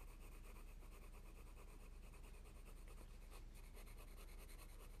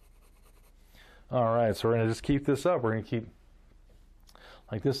 All right, so we're going to just keep this up. We're going to keep,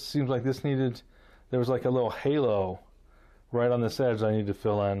 like, this seems like this needed, there was like a little halo right on this edge I need to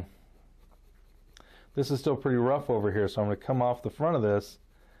fill in. This is still pretty rough over here, so I'm going to come off the front of this,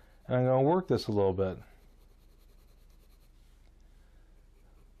 and I'm going to work this a little bit.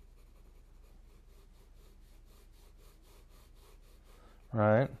 All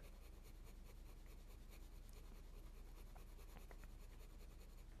right.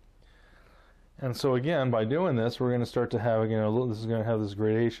 And so again, by doing this, we're going to start to have, again, this is going to have this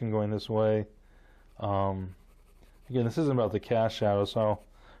gradation going this way. Again, this isn't about the cast shadow, so I'm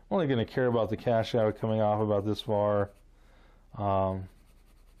only going to care about the cast shadow coming off about this far. Didn't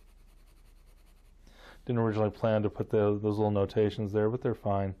originally plan to put those little notations there, but they're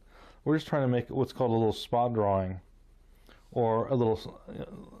fine. We're just trying to make what's called a little spot drawing, or a little,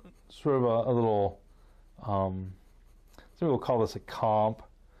 sort of a little, some people call this a comp,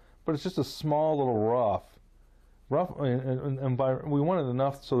 but it's just a small little rough, and we want it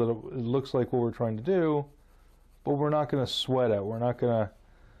enough so that it looks like what we're trying to do, but we're not going to sweat it. We're not going to,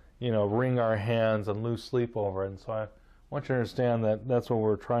 you know, wring our hands and lose sleep over it. And so I want you to understand that that's what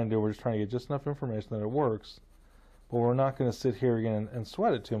we're trying to do. We're just trying to get just enough information that it works, but we're not going to sit here again and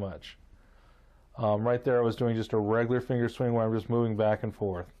sweat it too much. Right there, I was doing just a regular finger swing where I'm just moving back and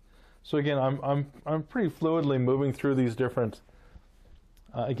forth. So again, I'm pretty fluidly moving through these different.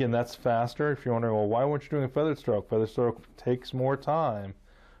 Again, that's faster. If you're wondering, well, why weren't you doing a feathered stroke? Feathered stroke takes more time,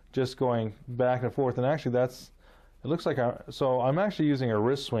 just going back and forth. And actually, it looks like so I'm actually using a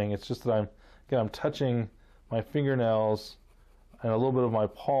wrist swing. It's just that I'm touching my fingernails and a little bit of my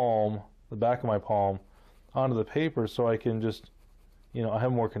palm, the back of my palm, onto the paper, so I can just, you know, I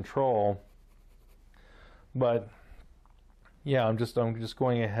have more control. But yeah, I'm just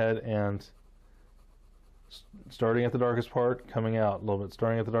going ahead and starting at the darkest part, coming out a little bit,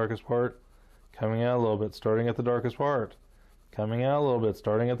 starting at the darkest part, coming out a little bit, starting at the darkest part, coming out a little bit,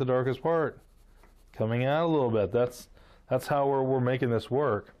 starting at the darkest part, coming out a little bit. That's how we're making this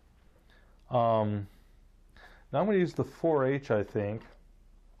work. Now I'm going to use the 4H, I think.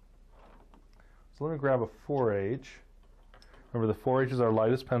 So let me grab a 4H. Remember, the 4H is our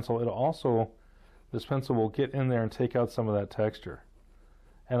lightest pencil. It'll also, this pencil will get in there and take out some of that texture.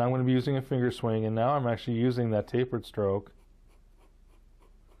 And I'm going to be using a finger swing, and now I'm actually using that tapered stroke.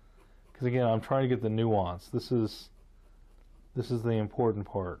 Because again, I'm trying to get the nuance. This is the important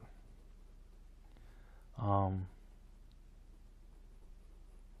part.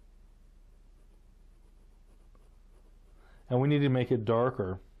 And we need to make it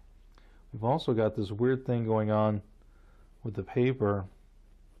darker. We've also got this weird thing going on with the paper.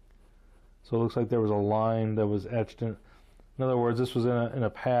 So it looks like there was a line that was etched in. In other words, this was in a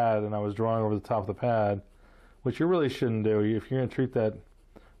pad, and I was drawing over the top of the pad, which you really shouldn't do. If you're going to treat that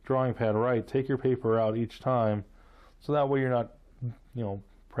drawing pad right, take your paper out each time, so that way you're not,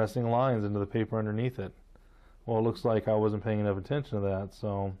 pressing lines into the paper underneath it. Well, it looks like I wasn't paying enough attention to that.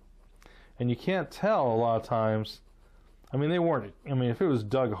 So, and you can't tell a lot of times. I mean, they weren't. I mean, if it was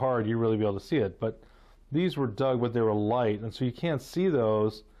dug hard, you'd really be able to see it. But these were dug, but they were light, and so you can't see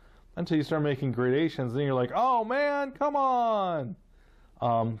those until you start making gradations. Then you're like, oh man, come on.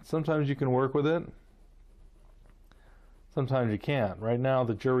 Sometimes you can work with it. Sometimes you can't. Right now,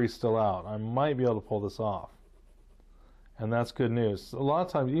 the jury's still out. I might be able to pull this off, and that's good news. A lot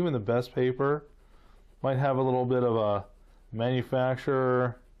of times, even the best paper might have a little bit of a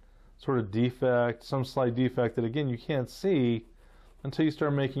manufacturer sort of defect, some slight defect that, again, you can't see until you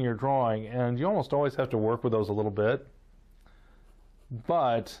start making your drawing, and you almost always have to work with those a little bit.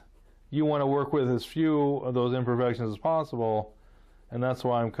 But you want to work with as few of those imperfections as possible, and that's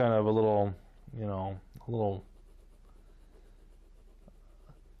why I'm kind of a little,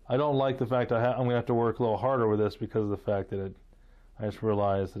 I don't like the fact I'm going to have to work a little harder with this because of the fact that I just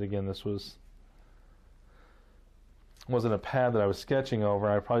realized that, again, this wasn't a pad that I was sketching over.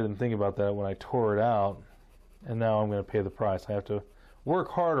 I probably didn't think about that when I tore it out, and now I'm going to pay the price. I have to work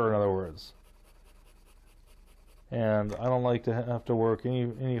harder, in other words, and I don't like to have to work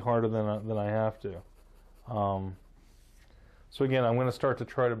any harder than I have to. So again, I'm going to start to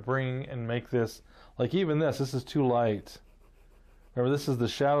try to bring and make this, like even this is too light. Remember, this is the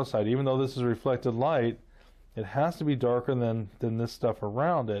shadow side. Even though this is reflected light, it has to be darker than this stuff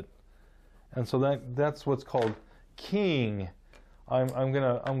around it, and so that's what's called keying. I'm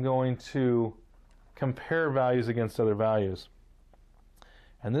going to compare values against other values,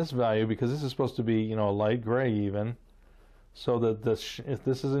 and this value, because this is supposed to be a light gray even, so that if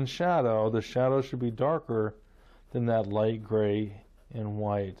this is in shadow, the shadow should be darker than that light gray and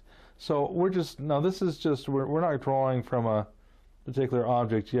white. So we're not drawing from a particular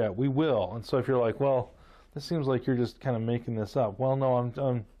object yet. We will. And so if you're like, well, this seems like you're just kind of making this up. Well, no,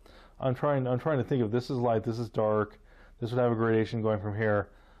 I'm trying to think of, this is light, this is dark, this would have a gradation going from here.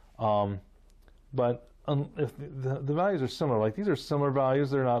 But if the values are similar, like these are similar values,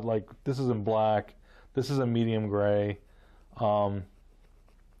 they're not like this is in black, this is a medium gray, and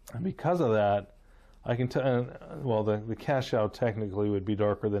because of that, I can tell. Well, the cash out technically would be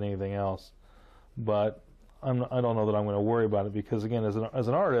darker than anything else, but I don't know that I'm going to worry about it, because again, as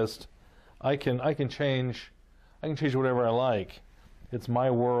an artist, I can change whatever I like. It's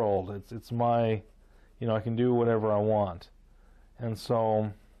my world. It's my, I can do whatever I want, and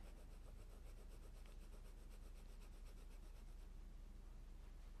so.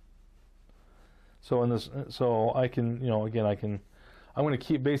 So I can, again, I'm going to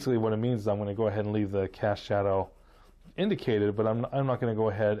keep, basically what it means is I'm going to go ahead and leave the cast shadow indicated, but I'm not going to go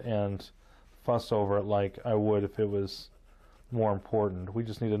ahead and fuss over it like I would if it was more important. We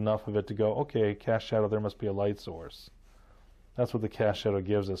just need enough of it to go, okay, cast shadow, there must be a light source. That's what the cast shadow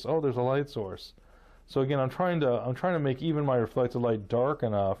gives us. Oh, there's a light source. So again, I'm trying to make even my reflected light dark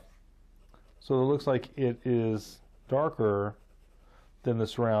enough so it looks like it is darker than the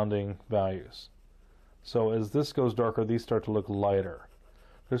surrounding values. So as this goes darker, these start to look lighter.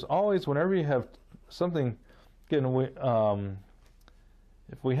 There's always, whenever you have something, again,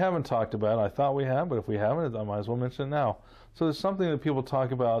 if we haven't talked about it, I thought we have, but if we haven't, I might as well mention it now. So there's something that people talk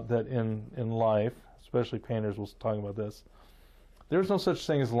about that in life, especially painters will talk about this. There's no such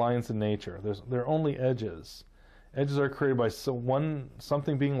thing as lines in nature. There are only edges. Edges are created by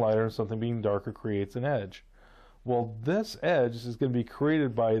something being lighter and something being darker creates an edge. Well, this edge is going to be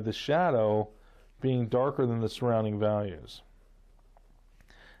created by the shadow being darker than the surrounding values.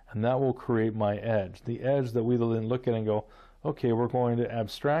 And that will create my edge. The edge that we then look at and go, okay, we're going to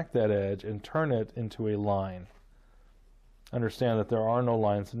abstract that edge and turn it into a line. Understand that there are no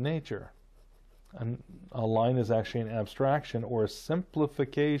lines in nature. And a line is actually an abstraction or a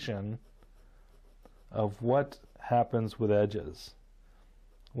simplification of what happens with edges.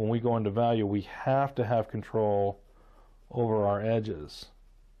 When we go into value, we have to have control over our edges,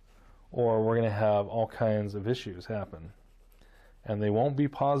 or we're going to have all kinds of issues happen. and they won't be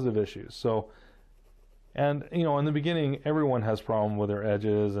positive issues. So, and in the beginning, everyone has problem with their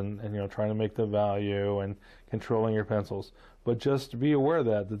edges and trying to make the value and controlling your pencils. But just be aware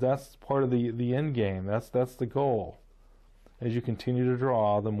that's part of the end game. That's the goal. As you continue to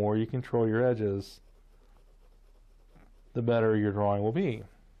draw, the more you control your edges, the better your drawing will be.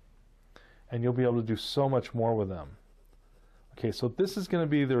 And you'll be able to do so much more with them. Okay, so this is going to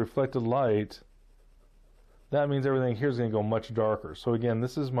be the reflected light. That means everything here is going to go much darker. So again,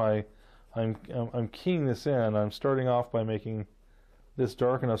 this is I'm keying this in. I'm starting off by making this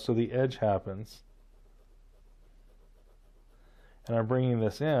dark enough so the edge happens. And I'm bringing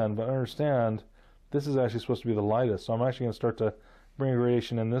this in, but understand this is actually supposed to be the lightest. So I'm actually going to start to bring a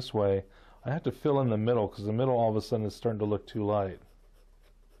gradation in this way. I have to fill in the middle because the middle all of a sudden is starting to look too light.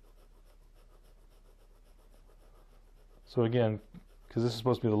 So again, because this is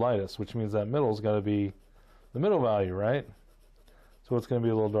supposed to be the lightest, which means that middle's got to be the middle value, right? So it's going to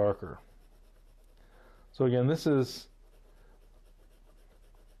be a little darker. So again, this is,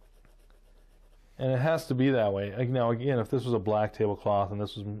 and it has to be that way. Now again, if this was a black tablecloth and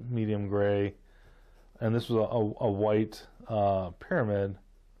this was medium gray, and this was a white pyramid,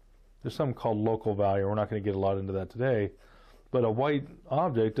 there's something called local value. We're not going to get a lot into that today. But a white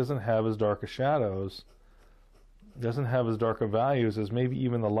object doesn't have as dark a shadows, doesn't have as dark a values as maybe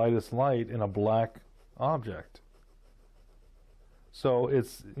even the lightest light in a black object. So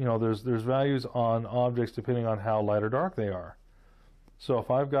it's, there's values on objects depending on how light or dark they are. So if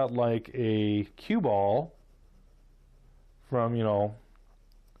I've got like a cue ball from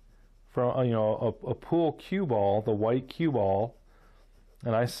a pool cue ball, the white cue ball,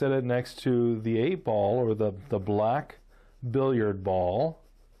 and I set it next to the 8-ball or the black billiard ball,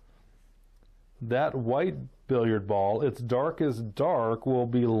 that white billiard ball, its darkest dark will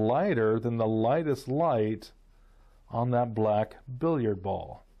be lighter than the lightest light on that black billiard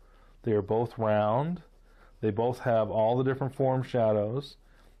ball. They are both round. They both have all the different form shadows.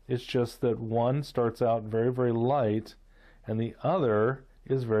 It's just that one starts out very, very light and the other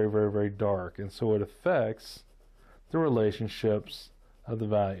is very, very, very dark. And so it affects the relationships of the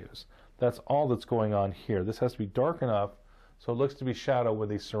values. That's all that's going on here. This has to be dark enough so it looks to be shadow with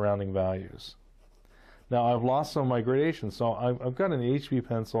these surrounding values. Now I've lost some of my gradation, so I've got an HB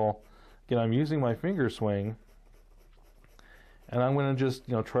pencil. Again, I'm using my finger swing, and I'm going to just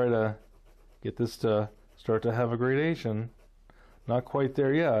try to get this to start to have a gradation. Not quite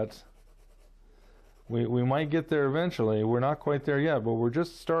there yet. We might get there eventually. We're not quite there yet, but we're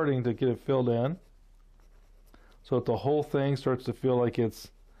just starting to get it filled in so that the whole thing starts to feel like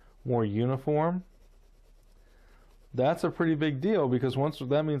it's more uniform. That's a pretty big deal, because once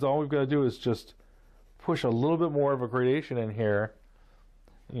that means all we've got to do is just push a little bit more of a gradation in here.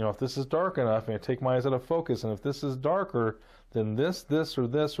 If this is dark enough, and I take my eyes out of focus, and if this is darker than this or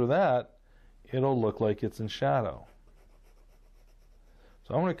this or that, it'll look like it's in shadow.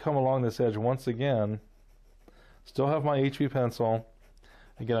 So I'm going to come along this edge once again, still have my HB pencil.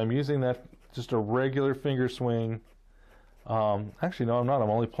 Again, I'm using that just a regular finger swing. Actually, no, I'm not. I'm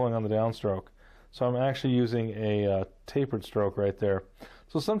only pulling on the downstroke. So I'm actually using a tapered stroke right there.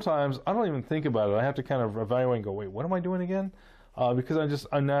 So sometimes I don't even think about it. I have to kind of evaluate and go, wait, what am I doing again? Because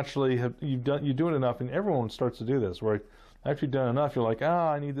I naturally have, you do it enough, and everyone starts to do this, where after you've done enough, you're like,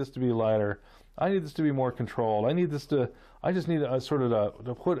 I need this to be lighter. I need this to be more controlled. I just need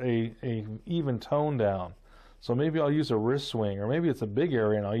to put a even tone down. So maybe I'll use a wrist swing, or maybe it's a big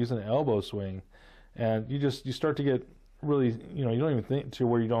area and I'll use an elbow swing. And you start to get really, you don't even think to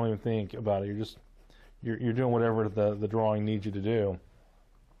where you don't even think about it. You're doing whatever the drawing needs you to do.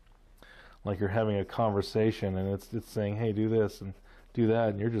 Like you're having a conversation and it's saying, hey, do this and do that,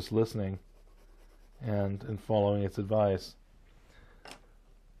 and you're just listening and following its advice.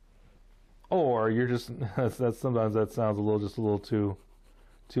 Or you're just that's sometimes that sounds a little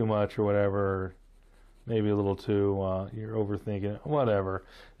too much or whatever, or maybe a little too you're overthinking it, whatever.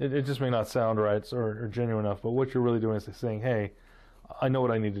 It just may not sound right or genuine enough, but what you're really doing is saying, hey, I know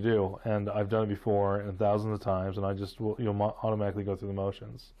what I need to do, and I've done it before and thousands of times, and I just will automatically go through the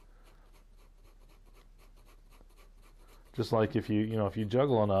motions. Just like if you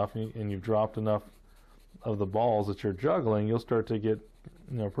juggle enough and you've dropped enough of the balls that you're juggling, you'll start to get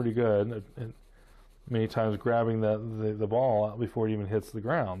pretty good at many times grabbing the ball out before it even hits the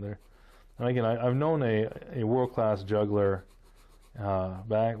ground. There, and again, I've known a world-class juggler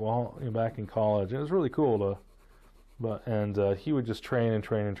back in college. It was really cool he would just train and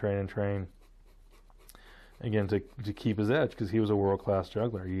train and train and train. Again, to keep his edge, because he was a world-class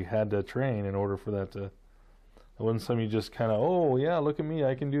juggler. You had to train in order for that to. It wasn't something you just kind of, oh yeah, look at me,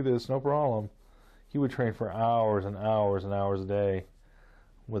 I can do this, no problem. he would train for hours and hours and hours a day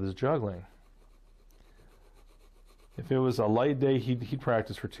with his juggling. If it was a light day, he'd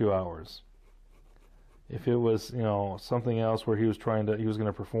practice for 2 hours. If it was, you know, something else where he was going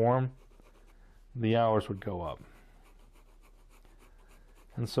to perform, the hours would go up.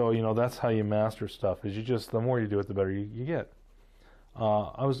 And so, you know, that's how you master stuff. Is you just, the more you do it, the better you get.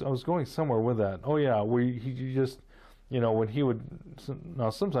 I was going somewhere with that. Oh yeah, where he just, you know, when he would, now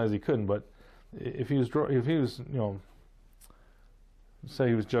sometimes he couldn't, but if he was, you know, say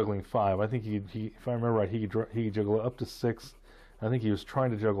he was juggling 5, I think he if I remember right, he could juggle up to 6. I think he was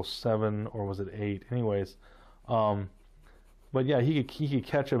trying to juggle 7, or was it 8? Anyways, but yeah, he could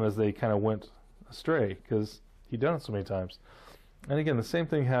catch them as they kind of went astray because he'd done it so many times. And again, the same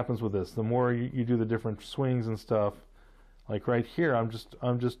thing happens with this. The more you do the different swings and stuff, like right here, I'm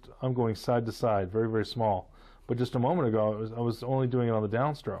going side to side, very, very small. But just a moment ago, I was only doing it on the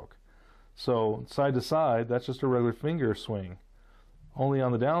downstroke. So side to side, that's just a regular finger swing. Only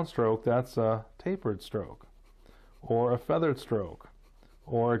on the downstroke, that's a tapered stroke, or a feathered stroke,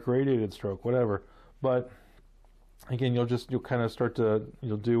 or a gradated stroke, whatever. But again, you'll kind of start to,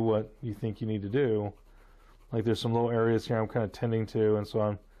 you'll do what you think you need to do. Like there's some little areas here I'm kind of tending to, and so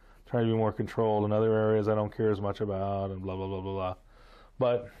I'm trying to be more controlled. In other areas I don't care as much about, and blah, blah, blah, blah, blah.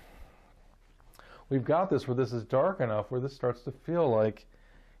 But we've got this where this is dark enough where this starts to feel like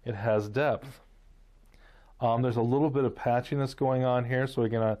it has depth. There's a little bit of patchiness going on here, so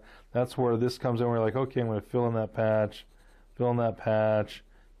again, that's where this comes in. We're like, okay, I'm going to fill in that patch,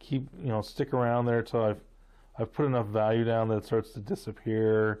 keep, you know, stick around there till I've put enough value down that it starts to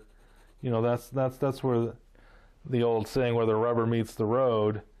disappear. You know, that's where the old saying, where the rubber meets the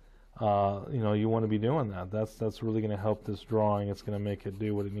road. You know, you want to be doing that. That's really going to help this drawing. It's going to make it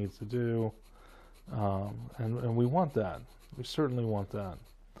do what it needs to do, and we want that. We certainly want that.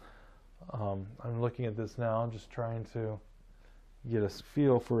 I'm looking at this now. I'm just trying to get a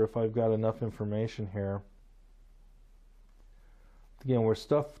feel for if I've got enough information here. Again, where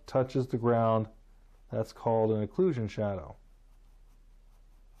stuff touches the ground, that's called an occlusion shadow.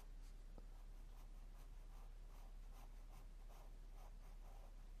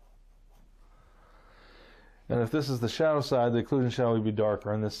 And if this is the shadow side, the occlusion shadow would be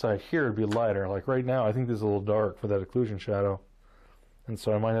darker, and this side here would be lighter. Like right now, I think this is a little dark for that occlusion shadow. And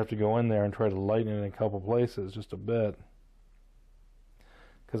so I might have to go in there and try to lighten it in a couple places, just a bit,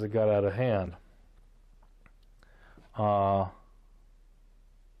 because it got out of hand. But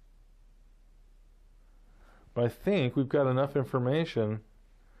I think we've got enough information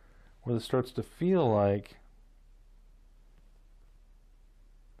where this starts to feel like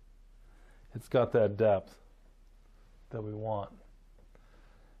it's got that depth that we want.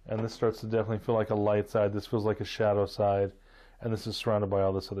 And this starts to definitely feel like a light side. This feels like a shadow side. And this is surrounded by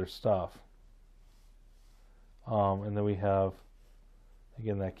all this other stuff. And then we have,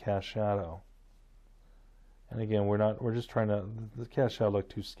 again, that cast shadow. And again, we're just trying to, the cast shadow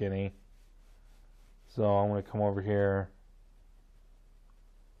looked too skinny. So I'm going to come over here.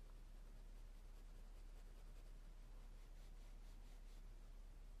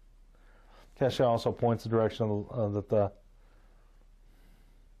 Cast shadow also points the direction that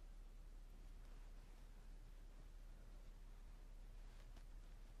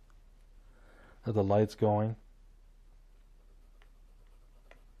the light's going.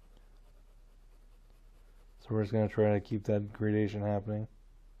 So we're just going to try to keep that gradation happening.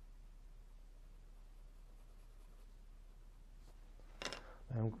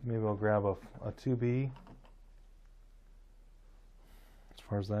 And maybe I'll grab a 2B as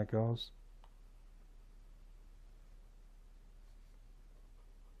far as that goes.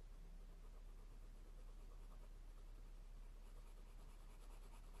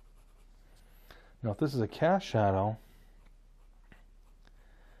 Now, if this is a cast shadow,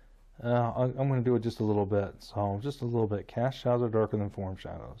 I'm going to do it just a little bit. So, just a little bit. Cast shadows are darker than form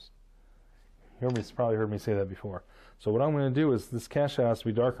shadows. You probably heard me say that before. So, what I'm going to do is this cast shadow has to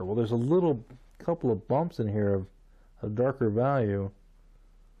be darker. Well, there's a couple of bumps in here of darker value.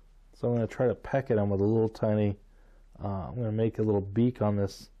 So, I'm going to try to peck at them with a little tiny. I'm going to make a little beak on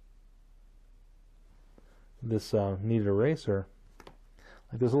this kneaded eraser.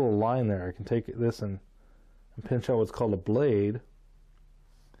 Like there's a little line there. I can take this and pinch out what's called a blade,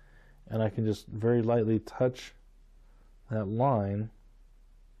 and I can just very lightly touch that line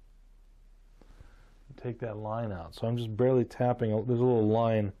and take that line out. So I'm just barely tapping. There's a little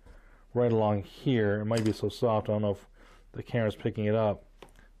line right along here. It might be so soft, I don't know if the camera's picking it up.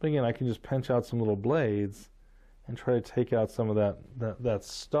 But again, I can just pinch out some little blades and try to take out some of that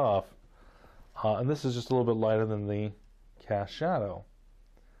stuff. And this is just a little bit lighter than the cast shadow.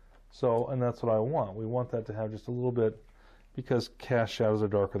 So, and that's what I want. We want that to have just a little bit, because cast shadows are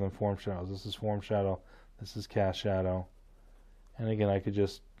darker than form shadows. This is form shadow, this is cast shadow. And again, I could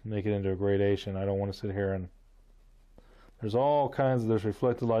just make it into a gradation. I don't want to sit here and, there's all kinds of, there's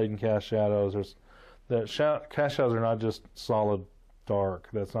reflected light and cast shadows. Cast shadows are not just solid dark.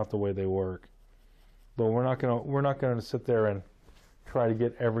 That's not the way they work. But we're not gonna sit there and try to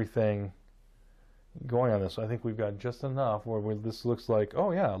get everything going on this. I think we've got just enough where this looks like,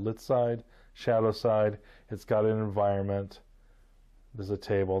 oh yeah, lit side, shadow side. It's got an environment. There's a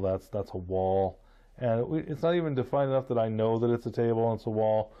table. That's a wall, and it's not even defined enough that I know that it's a table and it's a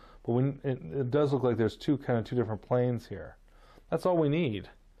wall. But it does look like there's two different planes here. That's all we need.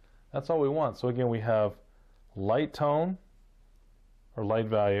 That's all we want. So again, we have light tone, or light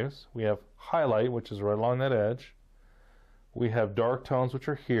values. We have highlight, which is right along that edge. We have dark tones, which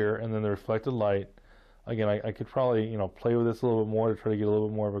are here, and then the reflected light. Again, I could probably play with this a little bit more to try to get a little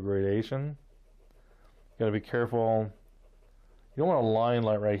bit more of a gradation. Got to be careful. You don't want a line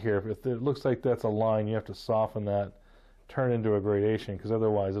like right here. If it looks like that's a line, you have to soften that, turn it into a gradation, because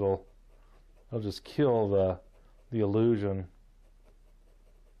otherwise it'll just kill the illusion.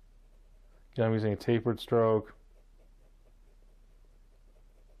 Again, I'm using a tapered stroke.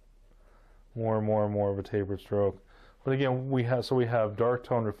 More and more and more of a tapered stroke. But again, we have dark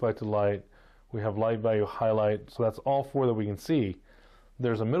tone, reflected light. We have light value, highlight. So that's all four that we can see.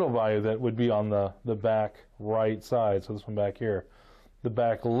 There's a middle value that would be on the back right side. So this one back here. The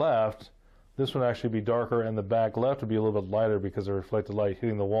back left, this would actually be darker, and the back left would be a little bit lighter because of reflected light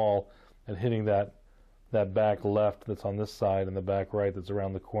hitting the wall and hitting that back left that's on this side, and the back right that's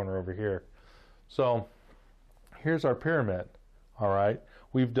around the corner over here. So here's our pyramid. All right,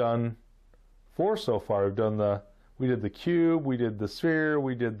 we've done 4 so far. We did the cube, we did the sphere,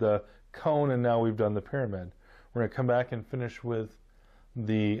 we did the cone, and now we've done the pyramid. We're going to come back and finish with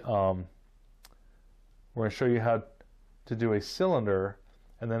the, we're going to show you how to do a cylinder,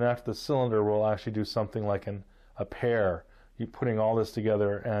 and then after the cylinder we'll actually do something like a pear. You putting all this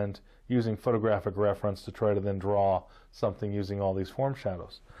together and using photographic reference to try to then draw something using all these form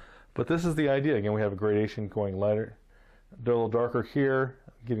shadows. But this is the idea. Again, we have a gradation going lighter, a little darker here,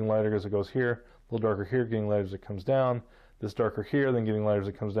 getting lighter as it goes here, a little darker here, getting lighter as it comes down, this darker here, then getting lighter as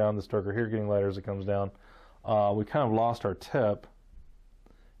it comes down, this darker here, getting lighter as it comes down. We kind of lost our tip,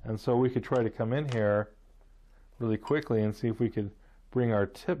 and so we could try to come in here really quickly and see if we could bring our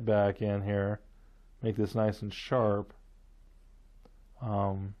tip back in here, make this nice and sharp,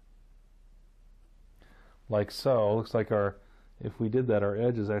 like so. Looks like if we did that, our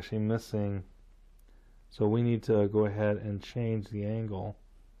edge is actually missing, so we need to go ahead and change the angle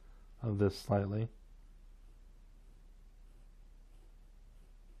of this slightly.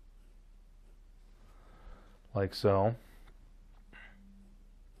 Like so.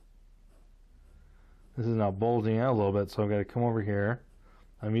 This is now bulging out a little bit, so I've got to come over here.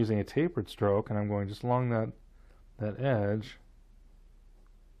 I'm using a tapered stroke, and I'm going just along that edge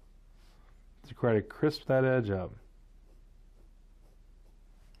to try to crisp that edge up.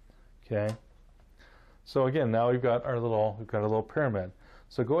 Okay. So again, now we've got a little pyramid.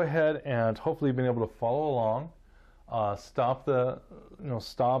 So go ahead and hopefully you've been able to follow along. Stop the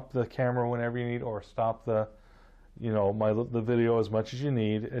camera whenever you need, or stop the video as much as you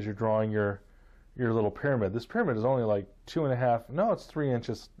need as you're drawing your little pyramid. This pyramid is only like 2.5, no, it's 3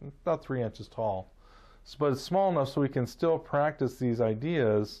 inches, about 3 inches tall. But it's small enough so we can still practice these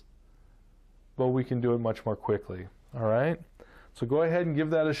ideas, but we can do it much more quickly. All right? So go ahead and give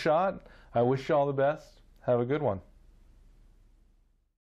that a shot. I wish you all the best. Have a good one.